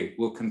 hopefully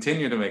will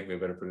continue to make me a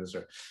better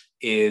producer,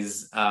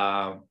 is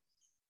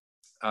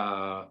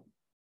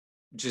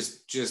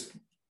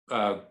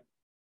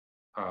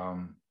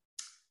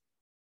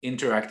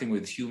interacting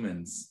with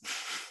humans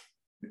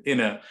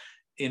in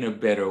a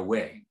better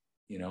way,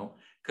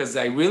 because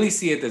I really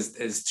see it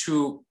as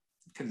two.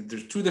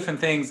 There's two different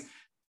things.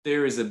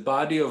 There is a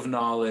body of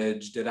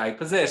knowledge that I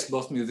possess,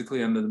 both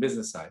musically and on the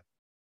business side,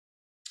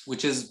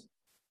 which is,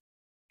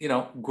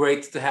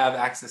 great to have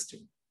access to.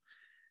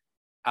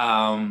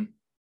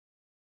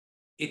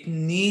 It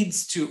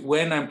needs to,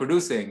 when I'm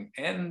producing,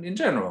 and in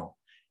general,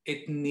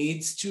 it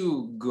needs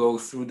to go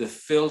through the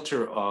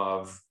filter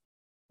of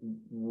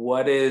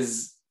what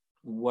is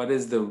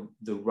the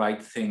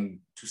right thing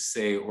to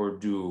say or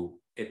do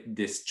at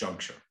this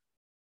juncture,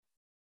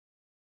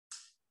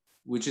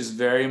 which is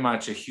very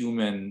much a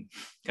human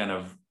kind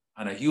of,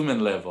 on a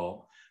human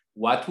level,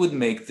 what would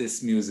make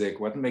this music,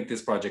 what would make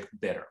this project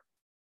better?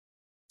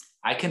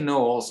 I can know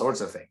all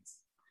sorts of things.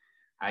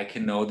 I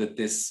can know that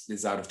this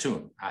is out of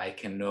tune. I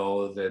can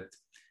know that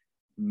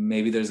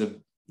maybe there's a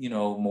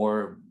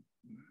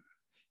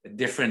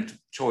different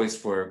choice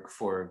for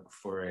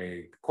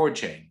a chord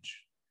change.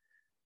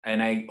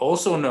 And I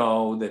also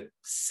know that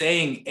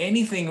saying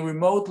anything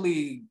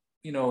remotely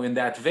in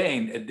that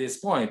vein at this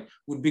point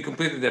would be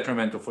completely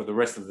detrimental for the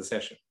rest of the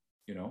session,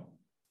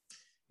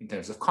 in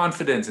terms of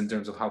confidence, in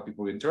terms of how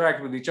people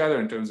interact with each other,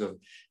 in terms of,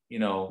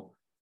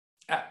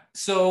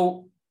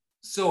 so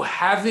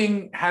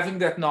having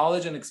that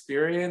knowledge and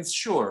experience,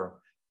 sure,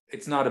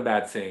 it's not a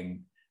bad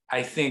thing.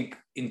 I think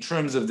in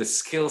terms of the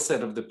skill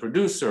set of the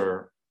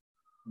producer,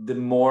 the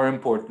more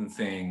important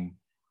thing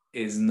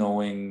is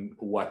knowing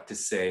what to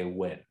say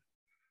when.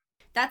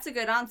 That's a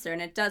good answer.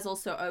 And it does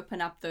also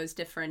open up those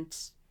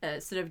different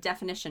sort of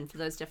definition for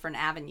those different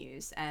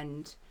avenues,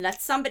 and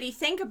let somebody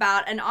think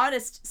about an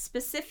artist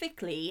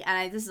specifically.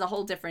 And this is a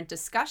whole different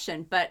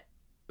discussion, but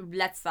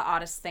lets the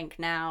artist think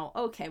now,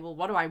 okay, well,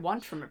 what do I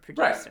want from a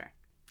producer?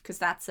 Because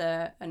that's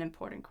an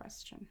important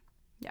question.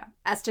 Yeah.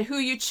 As to who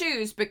you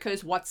choose,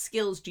 because what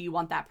skills do you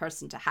want that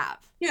person to have?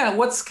 Yeah,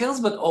 what skills,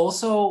 but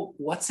also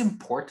what's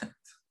important.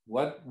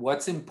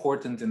 What's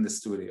important in the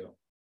studio?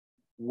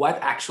 What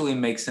actually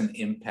makes an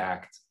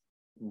impact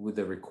with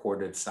the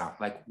recorded sound?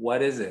 Like,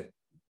 what is it,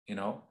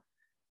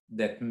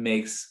 that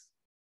makes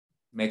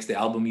the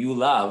album you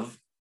love,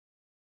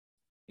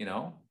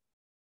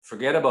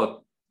 forget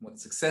about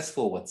what's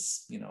successful,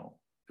 what's,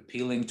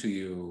 appealing to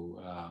you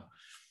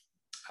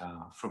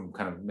from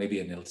kind of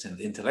maybe an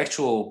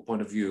intellectual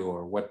point of view,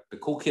 or what the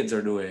cool kids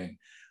are doing.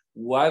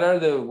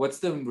 What's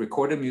the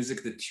recorded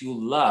music that you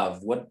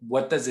love?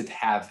 What does it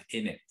have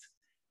in it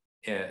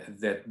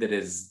that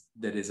is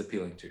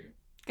appealing to you?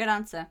 Good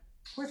answer.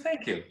 Well,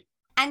 thank you.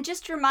 And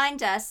just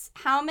remind us,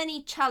 how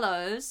many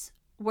cellos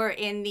were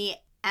in the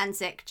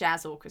Anzic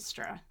Jazz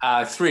Orchestra?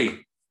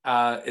 3,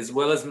 as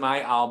well as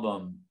my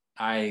album.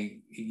 I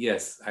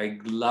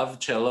love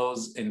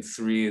cellos, and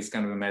 3 is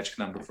kind of a magic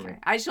number for me.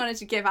 I just wanted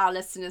to give our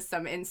listeners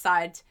some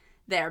insight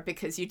there,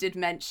 because you did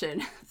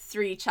mention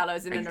 3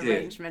 cellos in an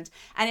arrangement.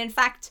 And in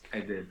fact,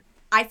 I did.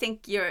 I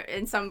think you're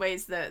in some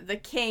ways the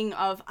king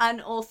of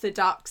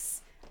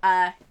unorthodox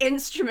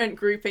instrument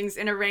groupings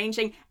in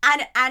arranging,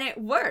 and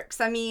it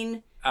works. I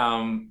mean,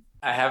 I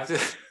have to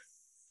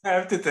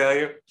tell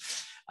you,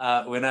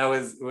 when I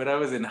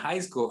was in high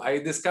school, I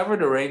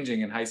discovered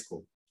arranging in high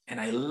school, and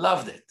I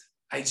loved it.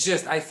 I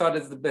thought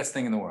it's the best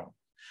thing in the world.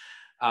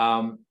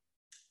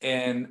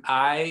 And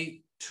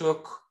I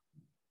took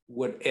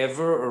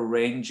whatever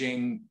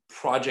arranging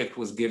project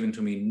was given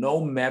to me,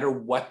 no matter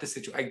what the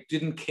situation. I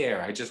didn't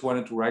care. I just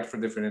wanted to write for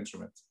different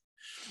instruments.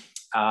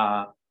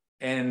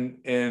 And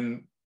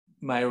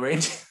my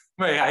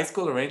high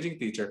school arranging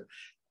teacher,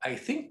 I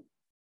think,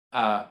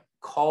 prank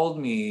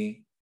called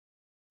me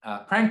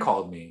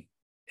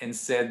and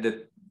said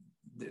that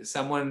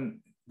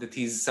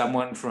he's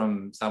someone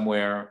from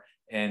somewhere,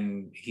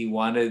 and he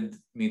wanted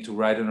me to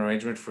write an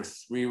arrangement for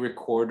 3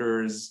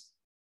 recorders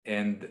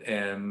and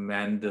a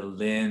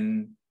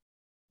mandolin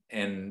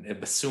and a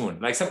bassoon,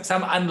 like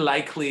some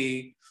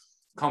unlikely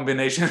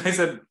combination. I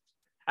said,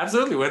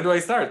 absolutely. When do I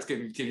start?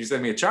 Can you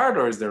send me a chart,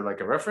 or is there like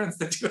a reference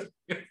that you?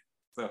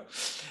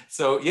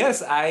 So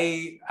yes,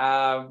 I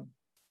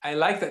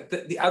like that.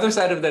 The other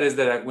side of that is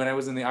that when I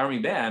was in the Army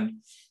band,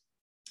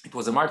 it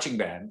was a marching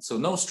band, so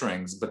no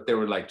strings, but there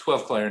were like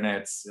 12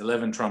 clarinets,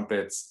 11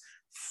 trumpets,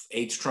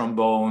 8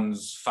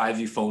 trombones, 5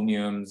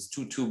 euphoniums,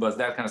 2 tubas,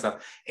 that kind of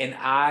stuff. And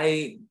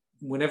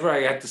whenever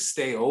I had to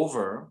stay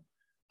over,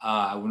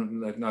 I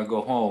wouldn't not go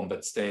home,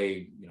 but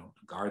stay,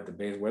 to guard the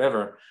bass,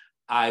 whatever,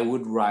 I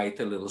would write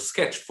a little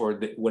sketch for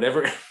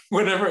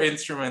whatever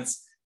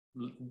instruments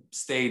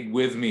stayed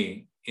with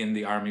me in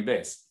the Army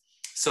base.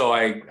 So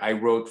I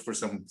wrote for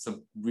some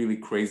really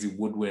crazy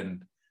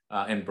woodwind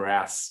and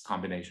brass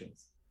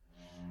combinations.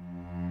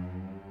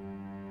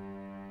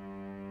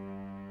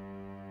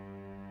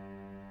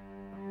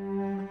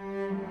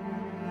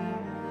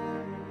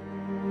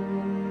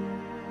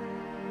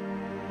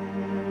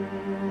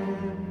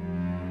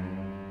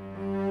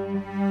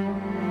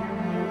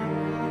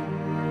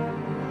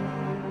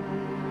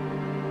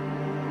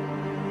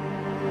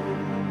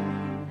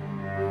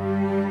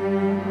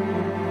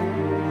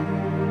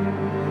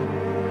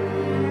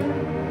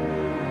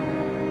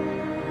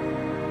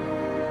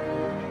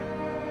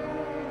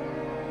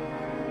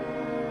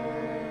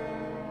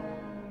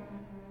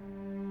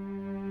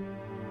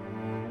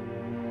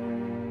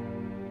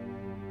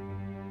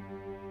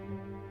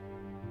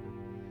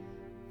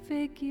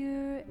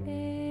 Figure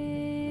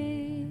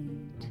 8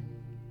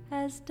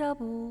 as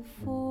double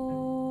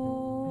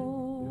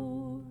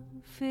 4,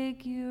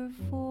 figure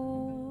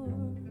 4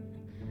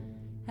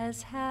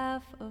 as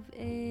half of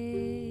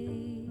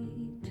 8.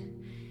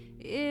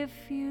 If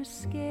you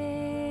skate,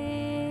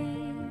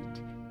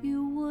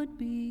 you would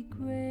be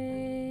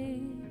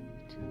great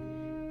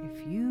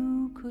if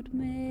you could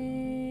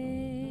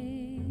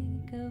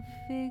make a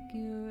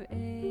figure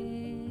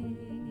 8.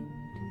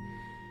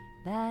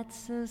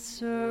 That's a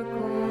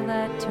circle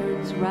that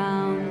turns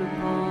round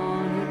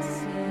upon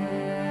itself.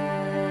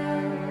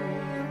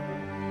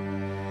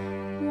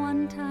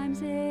 1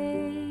 times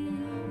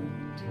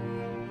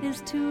 8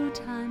 is 2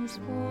 times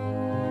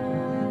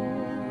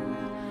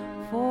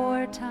 4.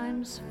 4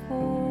 times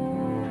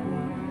 4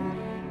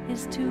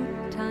 is 2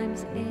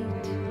 times 8.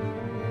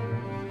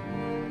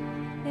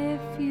 If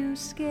to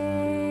skate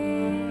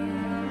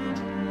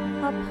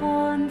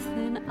upon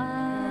thin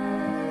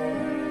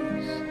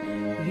ice.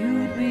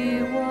 You'd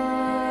be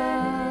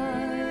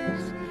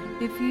wise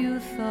if you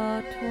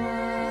thought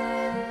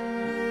twice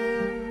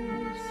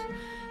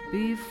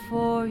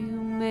before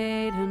you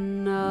made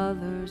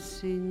another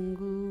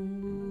single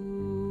move.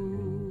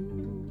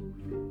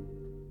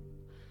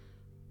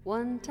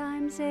 1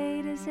 times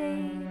 8 is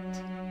 8.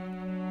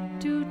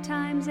 2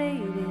 times 8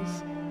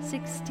 is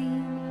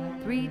 16.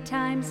 3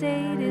 times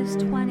 8 is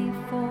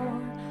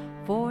 24.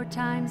 4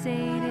 times 8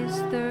 is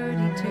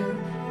 32.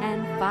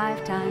 And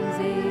 5 times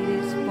 8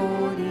 is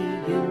 40,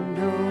 you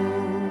know.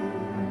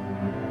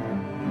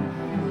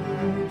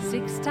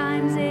 6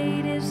 times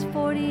 8 is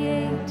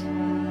 48.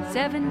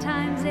 7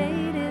 times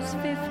 8 is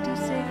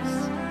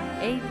 56.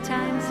 8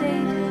 times 8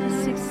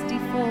 is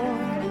 64.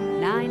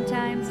 9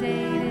 times 8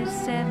 is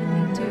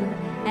 72.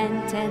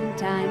 And 10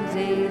 times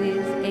 8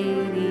 is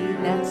 80,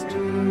 that's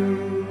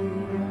true.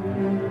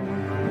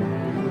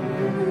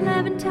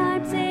 11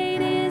 times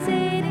 8 is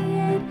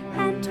 88.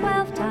 And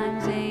 12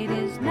 times 8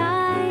 is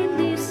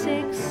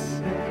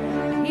 96.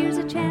 Here's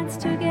a chance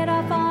to get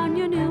off on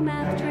your new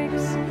math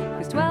tricks.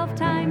 'Cause 12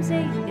 times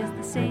 8 is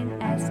the same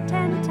as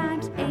 10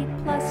 times 8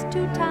 plus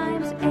 2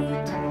 times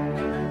 8.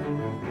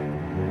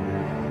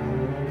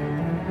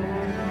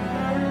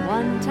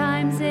 1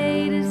 times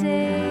 8 is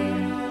 8.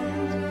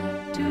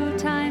 2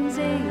 times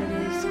 8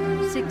 is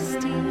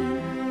 16.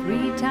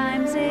 3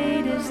 times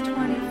 8 is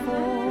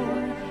 24.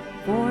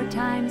 4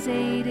 times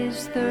 8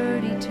 is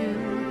 32.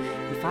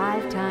 And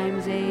 5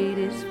 times 8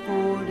 is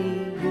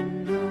 40, you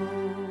know.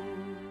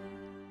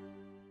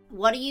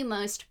 What are you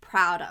most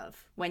proud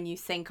of when you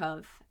think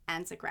of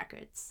Anzic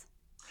Records?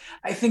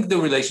 I think the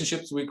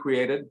relationships we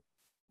created,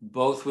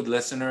 both with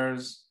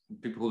listeners,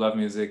 people who love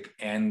music,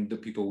 and the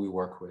people we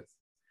work with.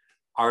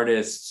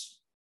 Artists,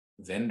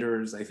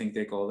 vendors, I think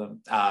they call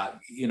them,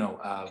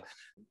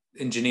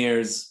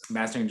 engineers,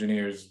 mastering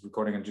engineers,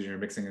 recording engineers,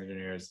 mixing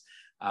engineers,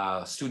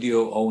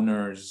 studio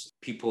owners,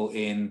 people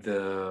in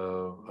the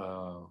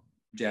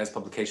jazz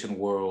publication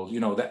world,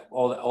 that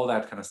all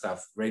that kind of stuff,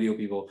 radio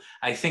people.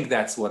 I think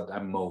that's what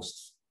I'm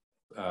most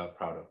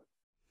proud of.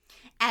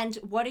 And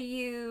what are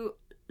you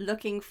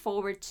looking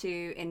forward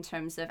to in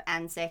terms of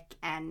Anzic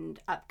and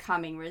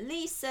upcoming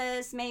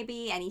releases?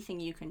 Maybe anything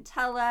you can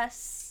tell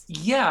us?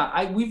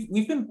 Yeah,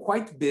 we've been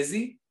quite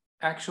busy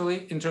actually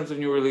in terms of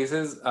new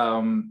releases.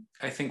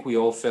 I think we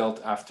all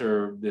felt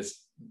after this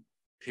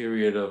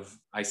period of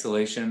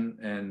isolation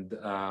and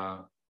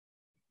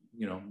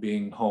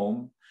being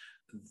home,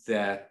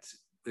 that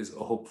is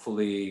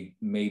hopefully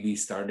maybe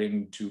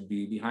starting to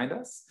be behind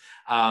us.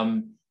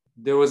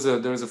 There was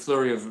a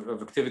flurry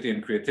of activity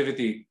and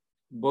creativity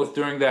both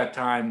during that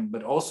time,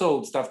 but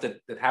also stuff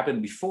that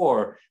happened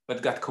before,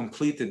 but got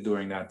completed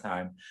during that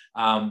time.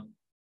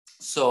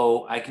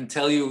 So I can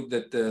tell you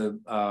that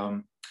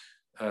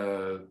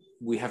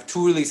we have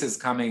 2 releases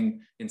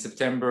coming in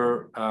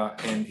September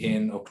and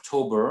in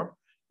October.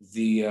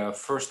 The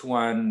first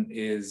one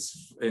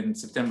is in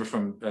September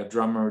from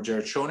drummer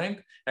Jared Schoening.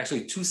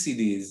 Actually, 2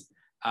 CDs.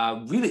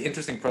 Really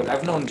interesting project.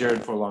 I've known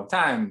Jared for a long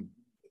time.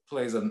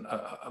 Plays on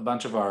a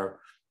bunch of our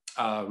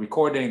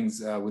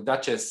recordings with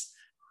Duchess.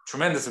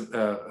 Tremendous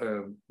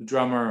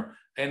drummer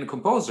and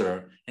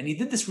composer. And he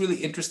did this really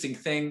interesting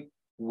thing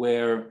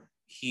where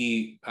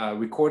he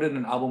recorded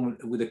an album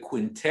with a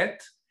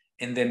quintet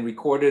and then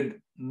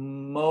recorded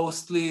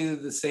mostly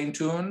the same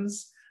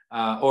tunes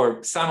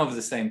or some of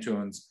the same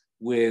tunes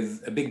with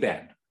a big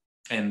band,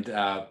 and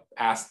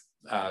asked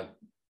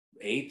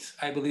 8,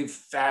 I believe,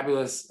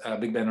 fabulous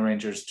big band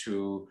arrangers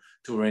to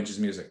arrange his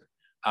music.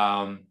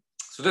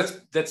 So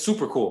that's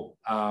super cool.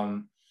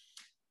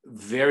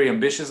 Very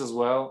ambitious as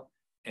well,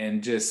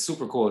 and just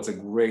super cool. It's a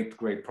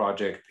great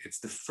project. It's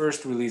the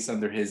first release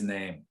under his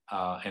name,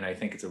 and I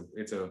think it's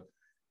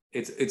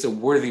a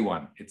worthy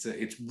one. It's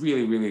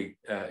really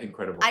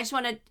incredible. I just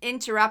want to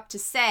interrupt to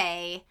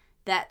say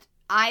that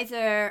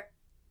either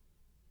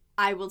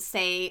I will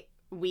say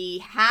we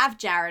have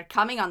Jared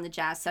coming on the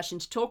jazz session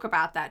to talk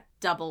about that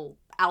double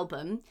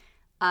album,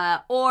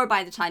 or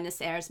by the time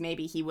this airs,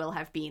 maybe he will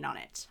have been on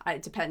it.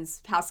 It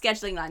depends how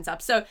scheduling lines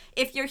up. So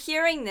if you're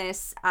hearing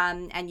this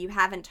and you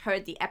haven't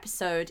heard the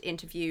episode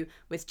interview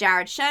with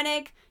Jared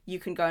Schoening, you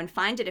can go and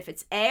find it if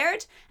it's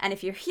aired. And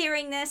if you're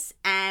hearing this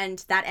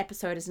and that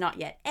episode is not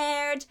yet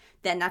aired,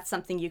 then that's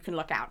something you can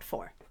look out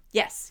for.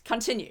 Yes,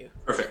 continue.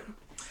 Perfect.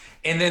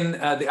 And then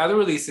the other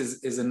release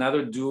is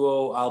another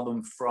duo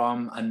album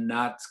from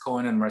Anat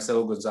Cohen and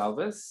Marcelo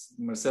Gonzalez.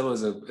 Marcelo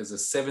is a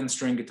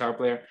 7-string guitar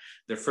player.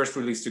 Their first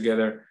release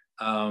together.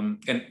 And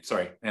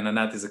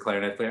Anat is a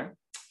clarinet player.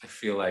 I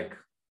feel like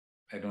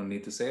I don't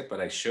need to say it, but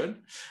I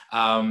should.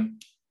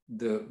 And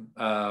the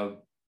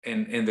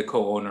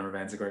co-owner of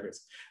Anzic Records.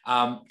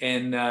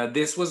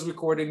 This was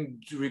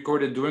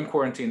recorded during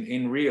quarantine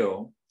in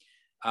Rio.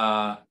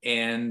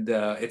 And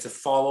it's a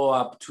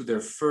follow-up to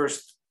their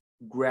first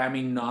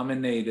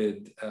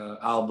Grammy-nominated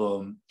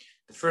album.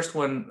 The first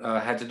one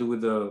had to do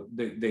with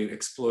they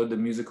explored the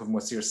music of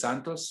Moacir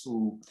Santos,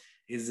 who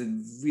is a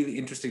really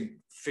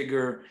interesting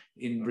figure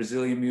in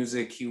Brazilian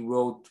music. He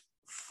wrote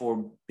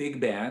for big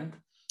band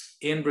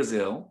in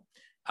Brazil,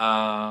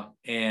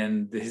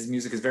 and his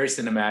music is very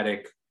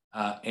cinematic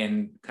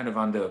and kind of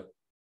on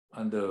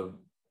the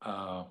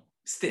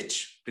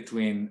stitch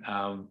between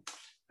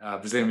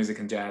Brazilian music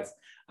and jazz.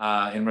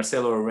 And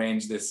Marcelo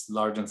arranged this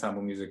large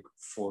ensemble music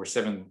for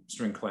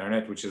 7-string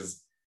clarinet, which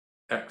is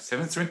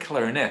 7-string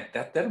clarinet.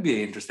 That'll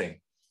be interesting.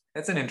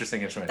 That's an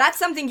interesting instrument. That's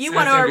something you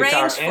want to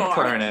arrange for. And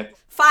clarinet.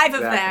 5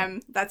 of them.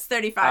 That's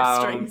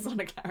 35 strings on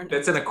a clarinet.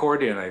 That's an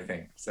accordion, I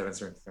think.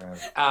 7-string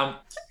clarinet.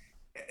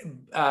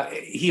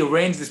 He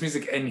arranged this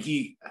music, and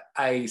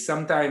I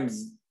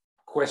sometimes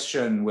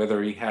question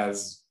whether he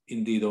has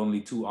indeed only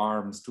 2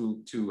 arms,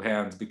 two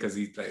hands, because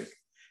he's like,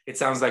 it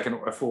sounds like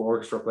a full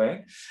orchestra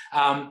playing.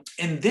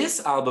 And this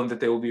album that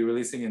they will be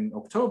releasing in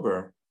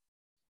October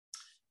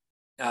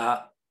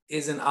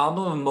is an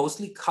album of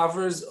mostly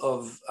covers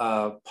of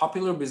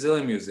popular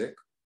Brazilian music.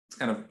 It's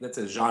that's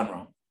a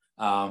genre.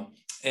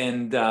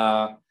 And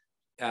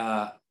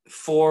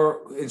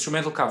 4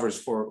 instrumental covers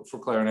for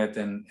clarinet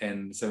and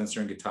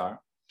 7-string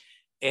guitar.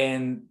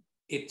 And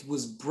it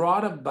was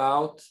brought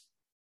about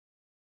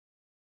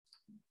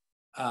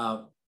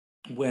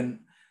when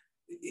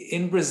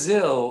in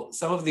Brazil,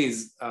 some of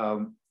these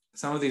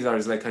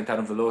artists like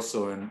Caetano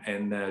Veloso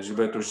and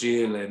Gilberto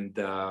Gil and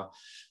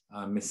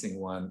I'm missing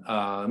one,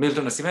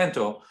 Milton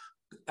Nascimento,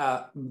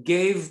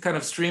 gave kind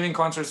of streaming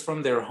concerts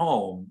from their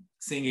home,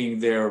 singing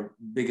their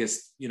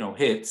biggest,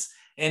 hits.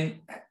 And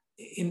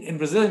in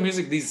Brazilian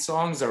music, these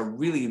songs are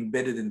really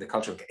embedded in the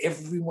culture.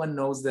 Everyone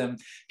knows them.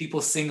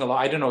 People sing a lot.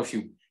 I don't know if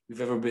you've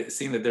ever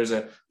seen that. There's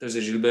a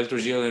Gilberto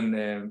Gil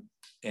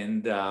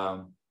and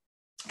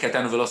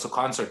Caetano Veloso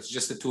concerts,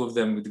 just the 2 of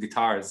them with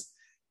guitars,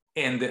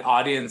 and the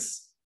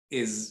audience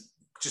is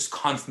just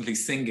constantly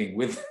singing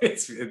with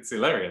it's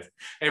hilarious.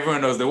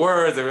 Everyone knows the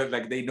words.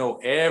 Like they know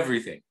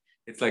everything.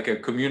 It's like a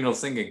communal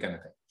singing kind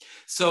of thing.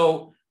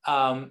 So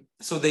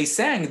they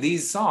sang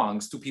these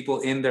songs to people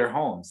in their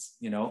homes,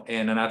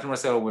 and Anat and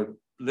Marcelo were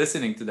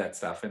listening to that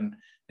stuff.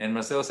 And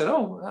Marcelo said, I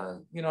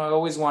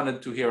always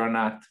wanted to hear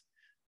Anat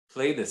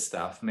play this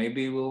stuff.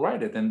 Maybe we'll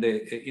write it. And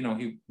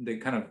they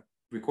kind of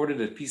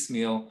recorded it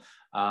piecemeal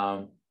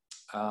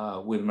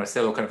with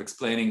Marcelo kind of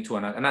explaining to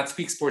Anat. Anat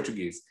speaks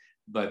Portuguese,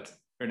 but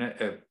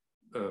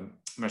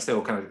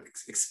Marcelo kind of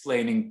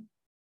explaining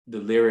the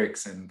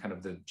lyrics and kind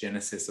of the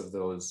genesis of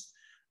those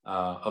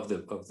of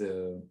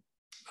the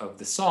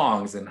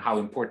songs and how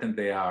important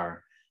they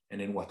are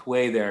and in what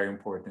way they are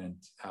important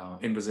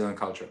in Brazilian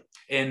culture.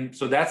 And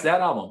so that's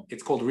that album.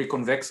 It's called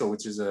Reconvexo,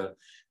 which is a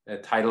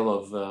title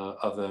of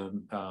a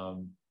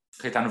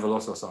Caetano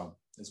Veloso song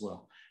as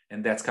well.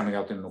 And that's coming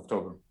out in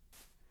October.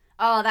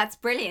 Oh, that's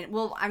brilliant.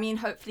 Well, I mean,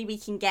 hopefully we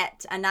can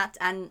get Anat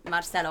and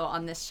Marcelo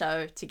on this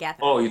show together.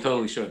 Oh, you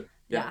totally should.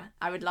 Yeah,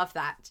 I would love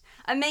that.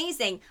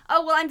 Amazing.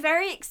 Oh, well, I'm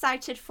very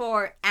excited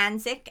for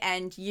Anzic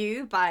and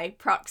You by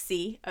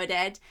proxy,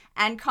 Oded,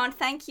 and can't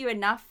thank you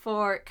enough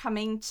for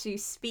coming to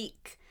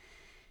speak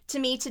to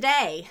me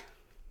today.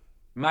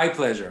 My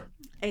pleasure.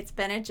 It's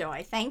been a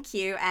joy. Thank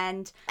you.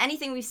 And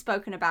anything we've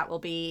spoken about will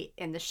be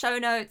in the show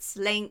notes,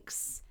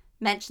 links,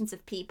 mentions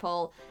of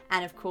people,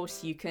 and of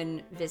course you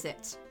can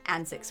visit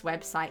Anzic's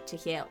website to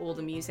hear all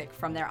the music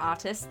from their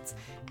artists,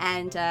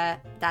 and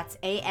that's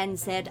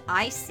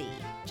ANZIC,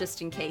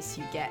 just in case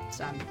you get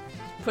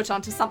put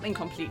onto something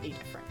completely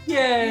different.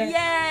 Yay!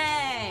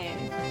 Yay!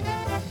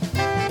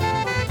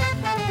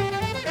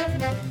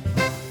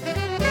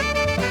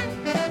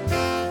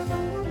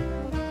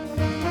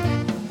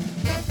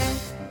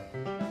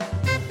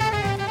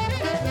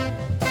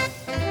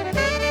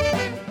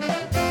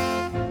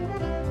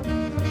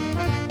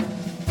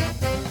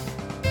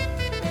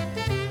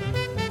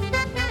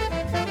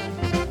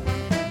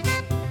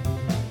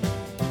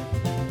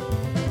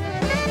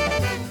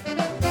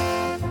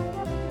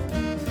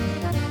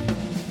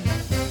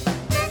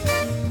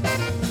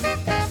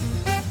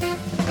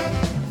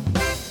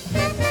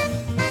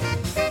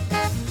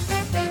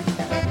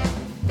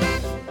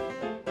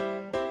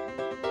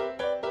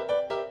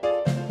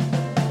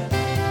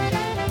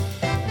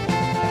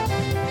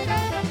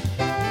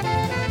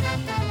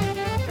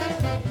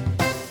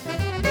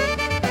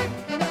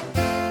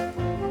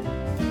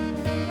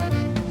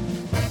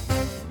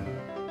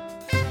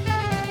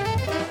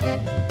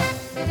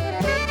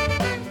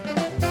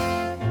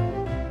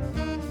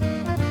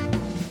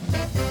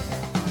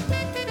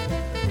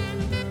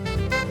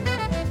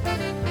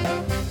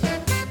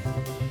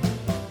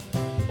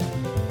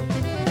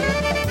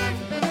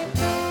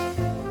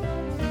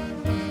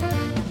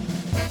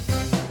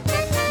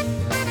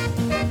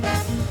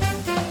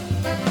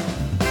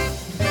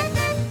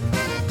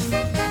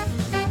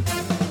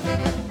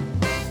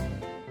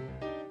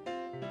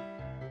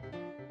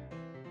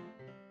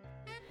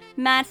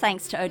 Mad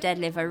thanks to Oded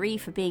Lev-Ari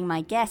for being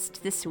my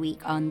guest this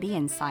week on The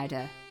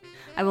Insider.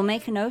 I will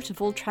make a note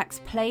of all tracks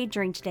played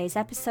during today's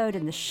episode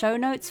in the show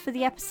notes for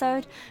the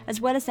episode, as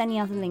well as any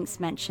other links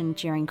mentioned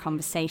during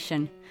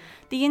conversation.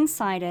 The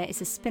Insider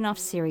is a spin-off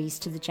series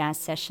to the Jazz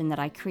Session that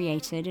I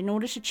created in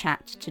order to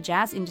chat to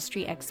jazz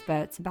industry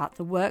experts about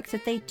the work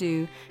that they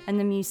do and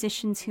the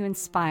musicians who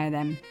inspire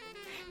them.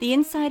 The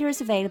Insider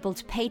is available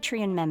to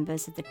Patreon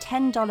members at the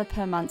 $10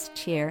 per month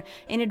tier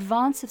in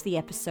advance of the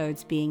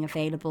episodes being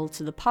available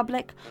to the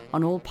public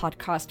on all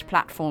podcast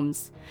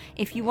platforms.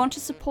 If you want to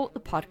support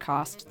the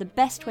podcast, the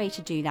best way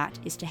to do that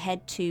is to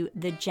head to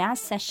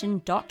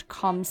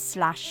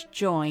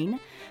thejazzsession.com/join,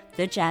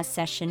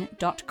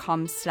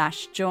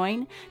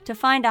 thejazzsession.com/join, to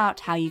find out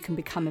how you can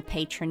become a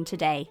patron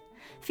today.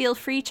 Feel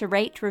free to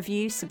rate,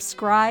 review,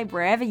 subscribe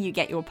wherever you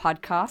get your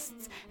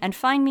podcasts, and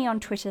find me on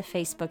Twitter,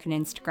 Facebook, and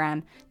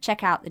Instagram.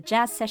 Check out the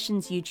Jazz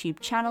Sessions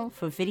YouTube channel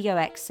for video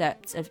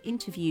excerpts of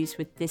interviews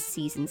with this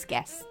season's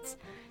guests.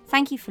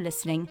 Thank you for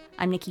listening.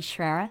 I'm Nikki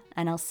Schrerer,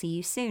 and I'll see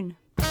you soon.